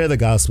to share the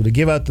gospel, to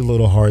give out the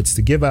little hearts,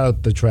 to give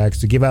out the tracts,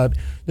 to give out,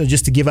 you know,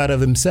 just to give out of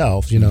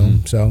themselves, you know.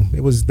 So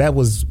that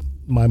was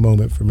my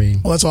moment for me.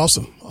 Well, that's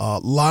awesome.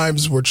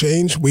 Lives were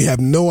changed. We have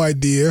no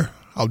idea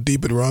how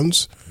deep it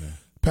runs.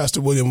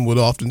 Pastor William would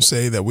often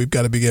say that we've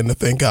got to begin to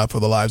thank God for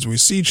the lives we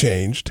see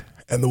changed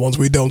and the ones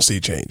we don't see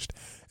changed.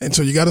 And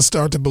so you got to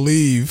start to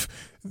believe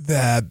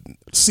that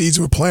seeds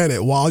were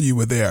planted while you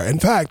were there. In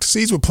fact,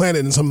 seeds were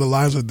planted in some of the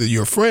lives of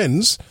your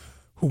friends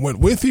who went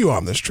with you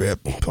on this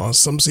trip.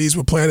 Some seeds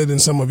were planted in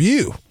some of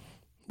you.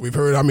 We've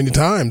heard how many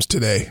times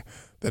today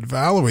that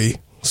Valerie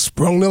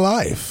sprung to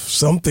life.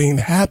 Something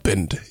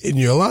happened in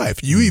your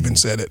life. You even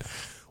said it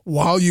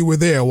while you were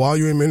there, while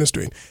you were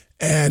ministering.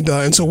 And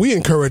so we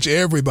encourage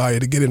everybody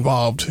to get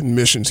involved in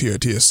missions here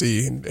at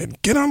TSC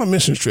and get on a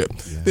missions trip.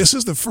 Yeah. This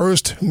is the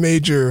first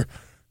major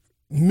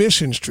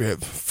missions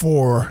trip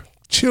for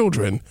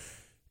children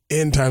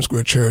in Times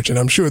Square Church, and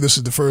I'm sure this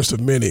is the first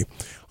of many.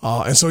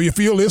 And so if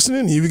you're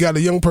listening, you've got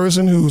a young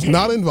person who's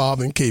not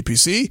involved in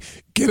KPC,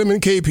 get them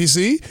in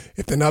KPC.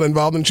 If they're not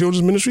involved in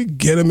children's ministry,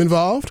 get them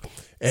involved.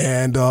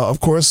 And,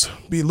 of course,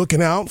 be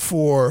looking out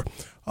for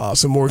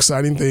some more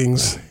exciting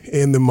things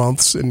in the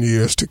months and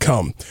years to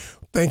come.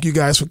 Thank you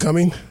guys for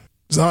coming.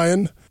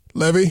 Zion,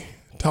 Levy,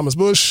 Thomas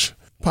Bush,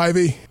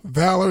 Pivy,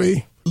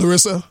 Valerie,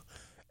 Larissa,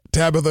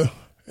 Tabitha,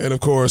 and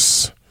of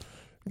course,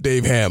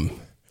 Dave Ham.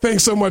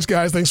 Thanks so much,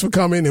 guys. Thanks for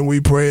coming, and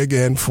we pray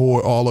again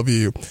for all of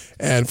you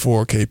and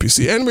for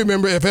KPC. And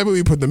remember, if ever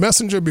we put the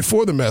messenger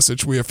before the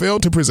message, we have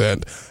failed to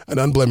present an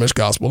unblemished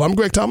gospel. I'm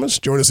Greg Thomas.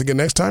 Join us again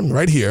next time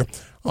right here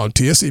on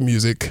TSC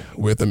Music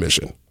with a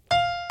Mission.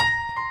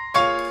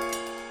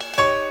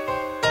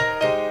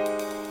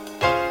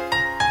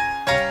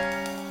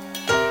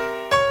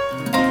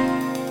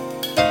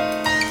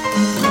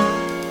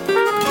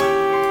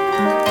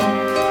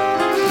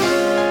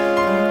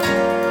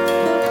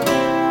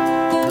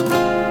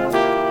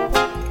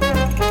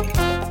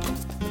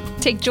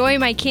 Take joy,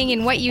 my King,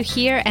 in what you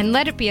hear, and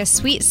let it be a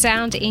sweet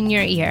sound in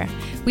your ear.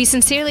 We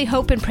sincerely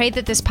hope and pray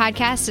that this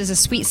podcast is a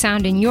sweet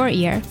sound in your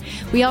ear.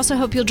 We also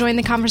hope you'll join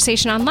the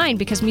conversation online,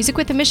 because Music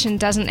with a Mission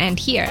doesn't end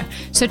here.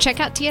 So check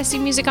out TSC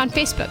Music on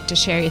Facebook to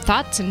share your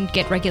thoughts and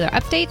get regular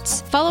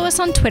updates. Follow us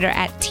on Twitter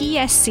at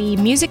TSC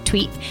Music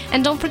Tweet,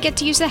 and don't forget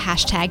to use the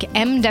hashtag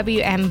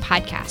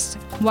MWMPodcast.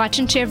 Watch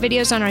and share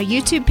videos on our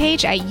YouTube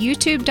page at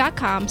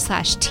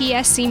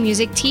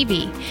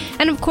youtube.com/TSCMusicTV.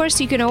 And of course,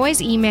 you can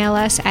always email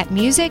us at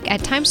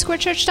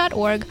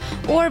music@timesquarechurch.org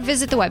or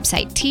visit the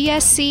website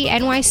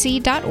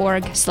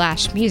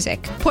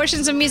tscnyc.org/music.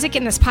 Portions of music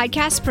in this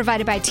podcast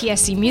provided by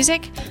TSC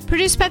Music,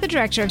 produced by the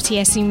director of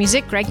TSC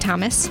Music, Greg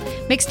Thomas,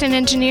 mixed and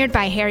engineered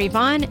by Harry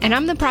Vaughn, and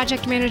I'm the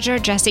project manager,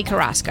 Jesse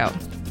Carrasco.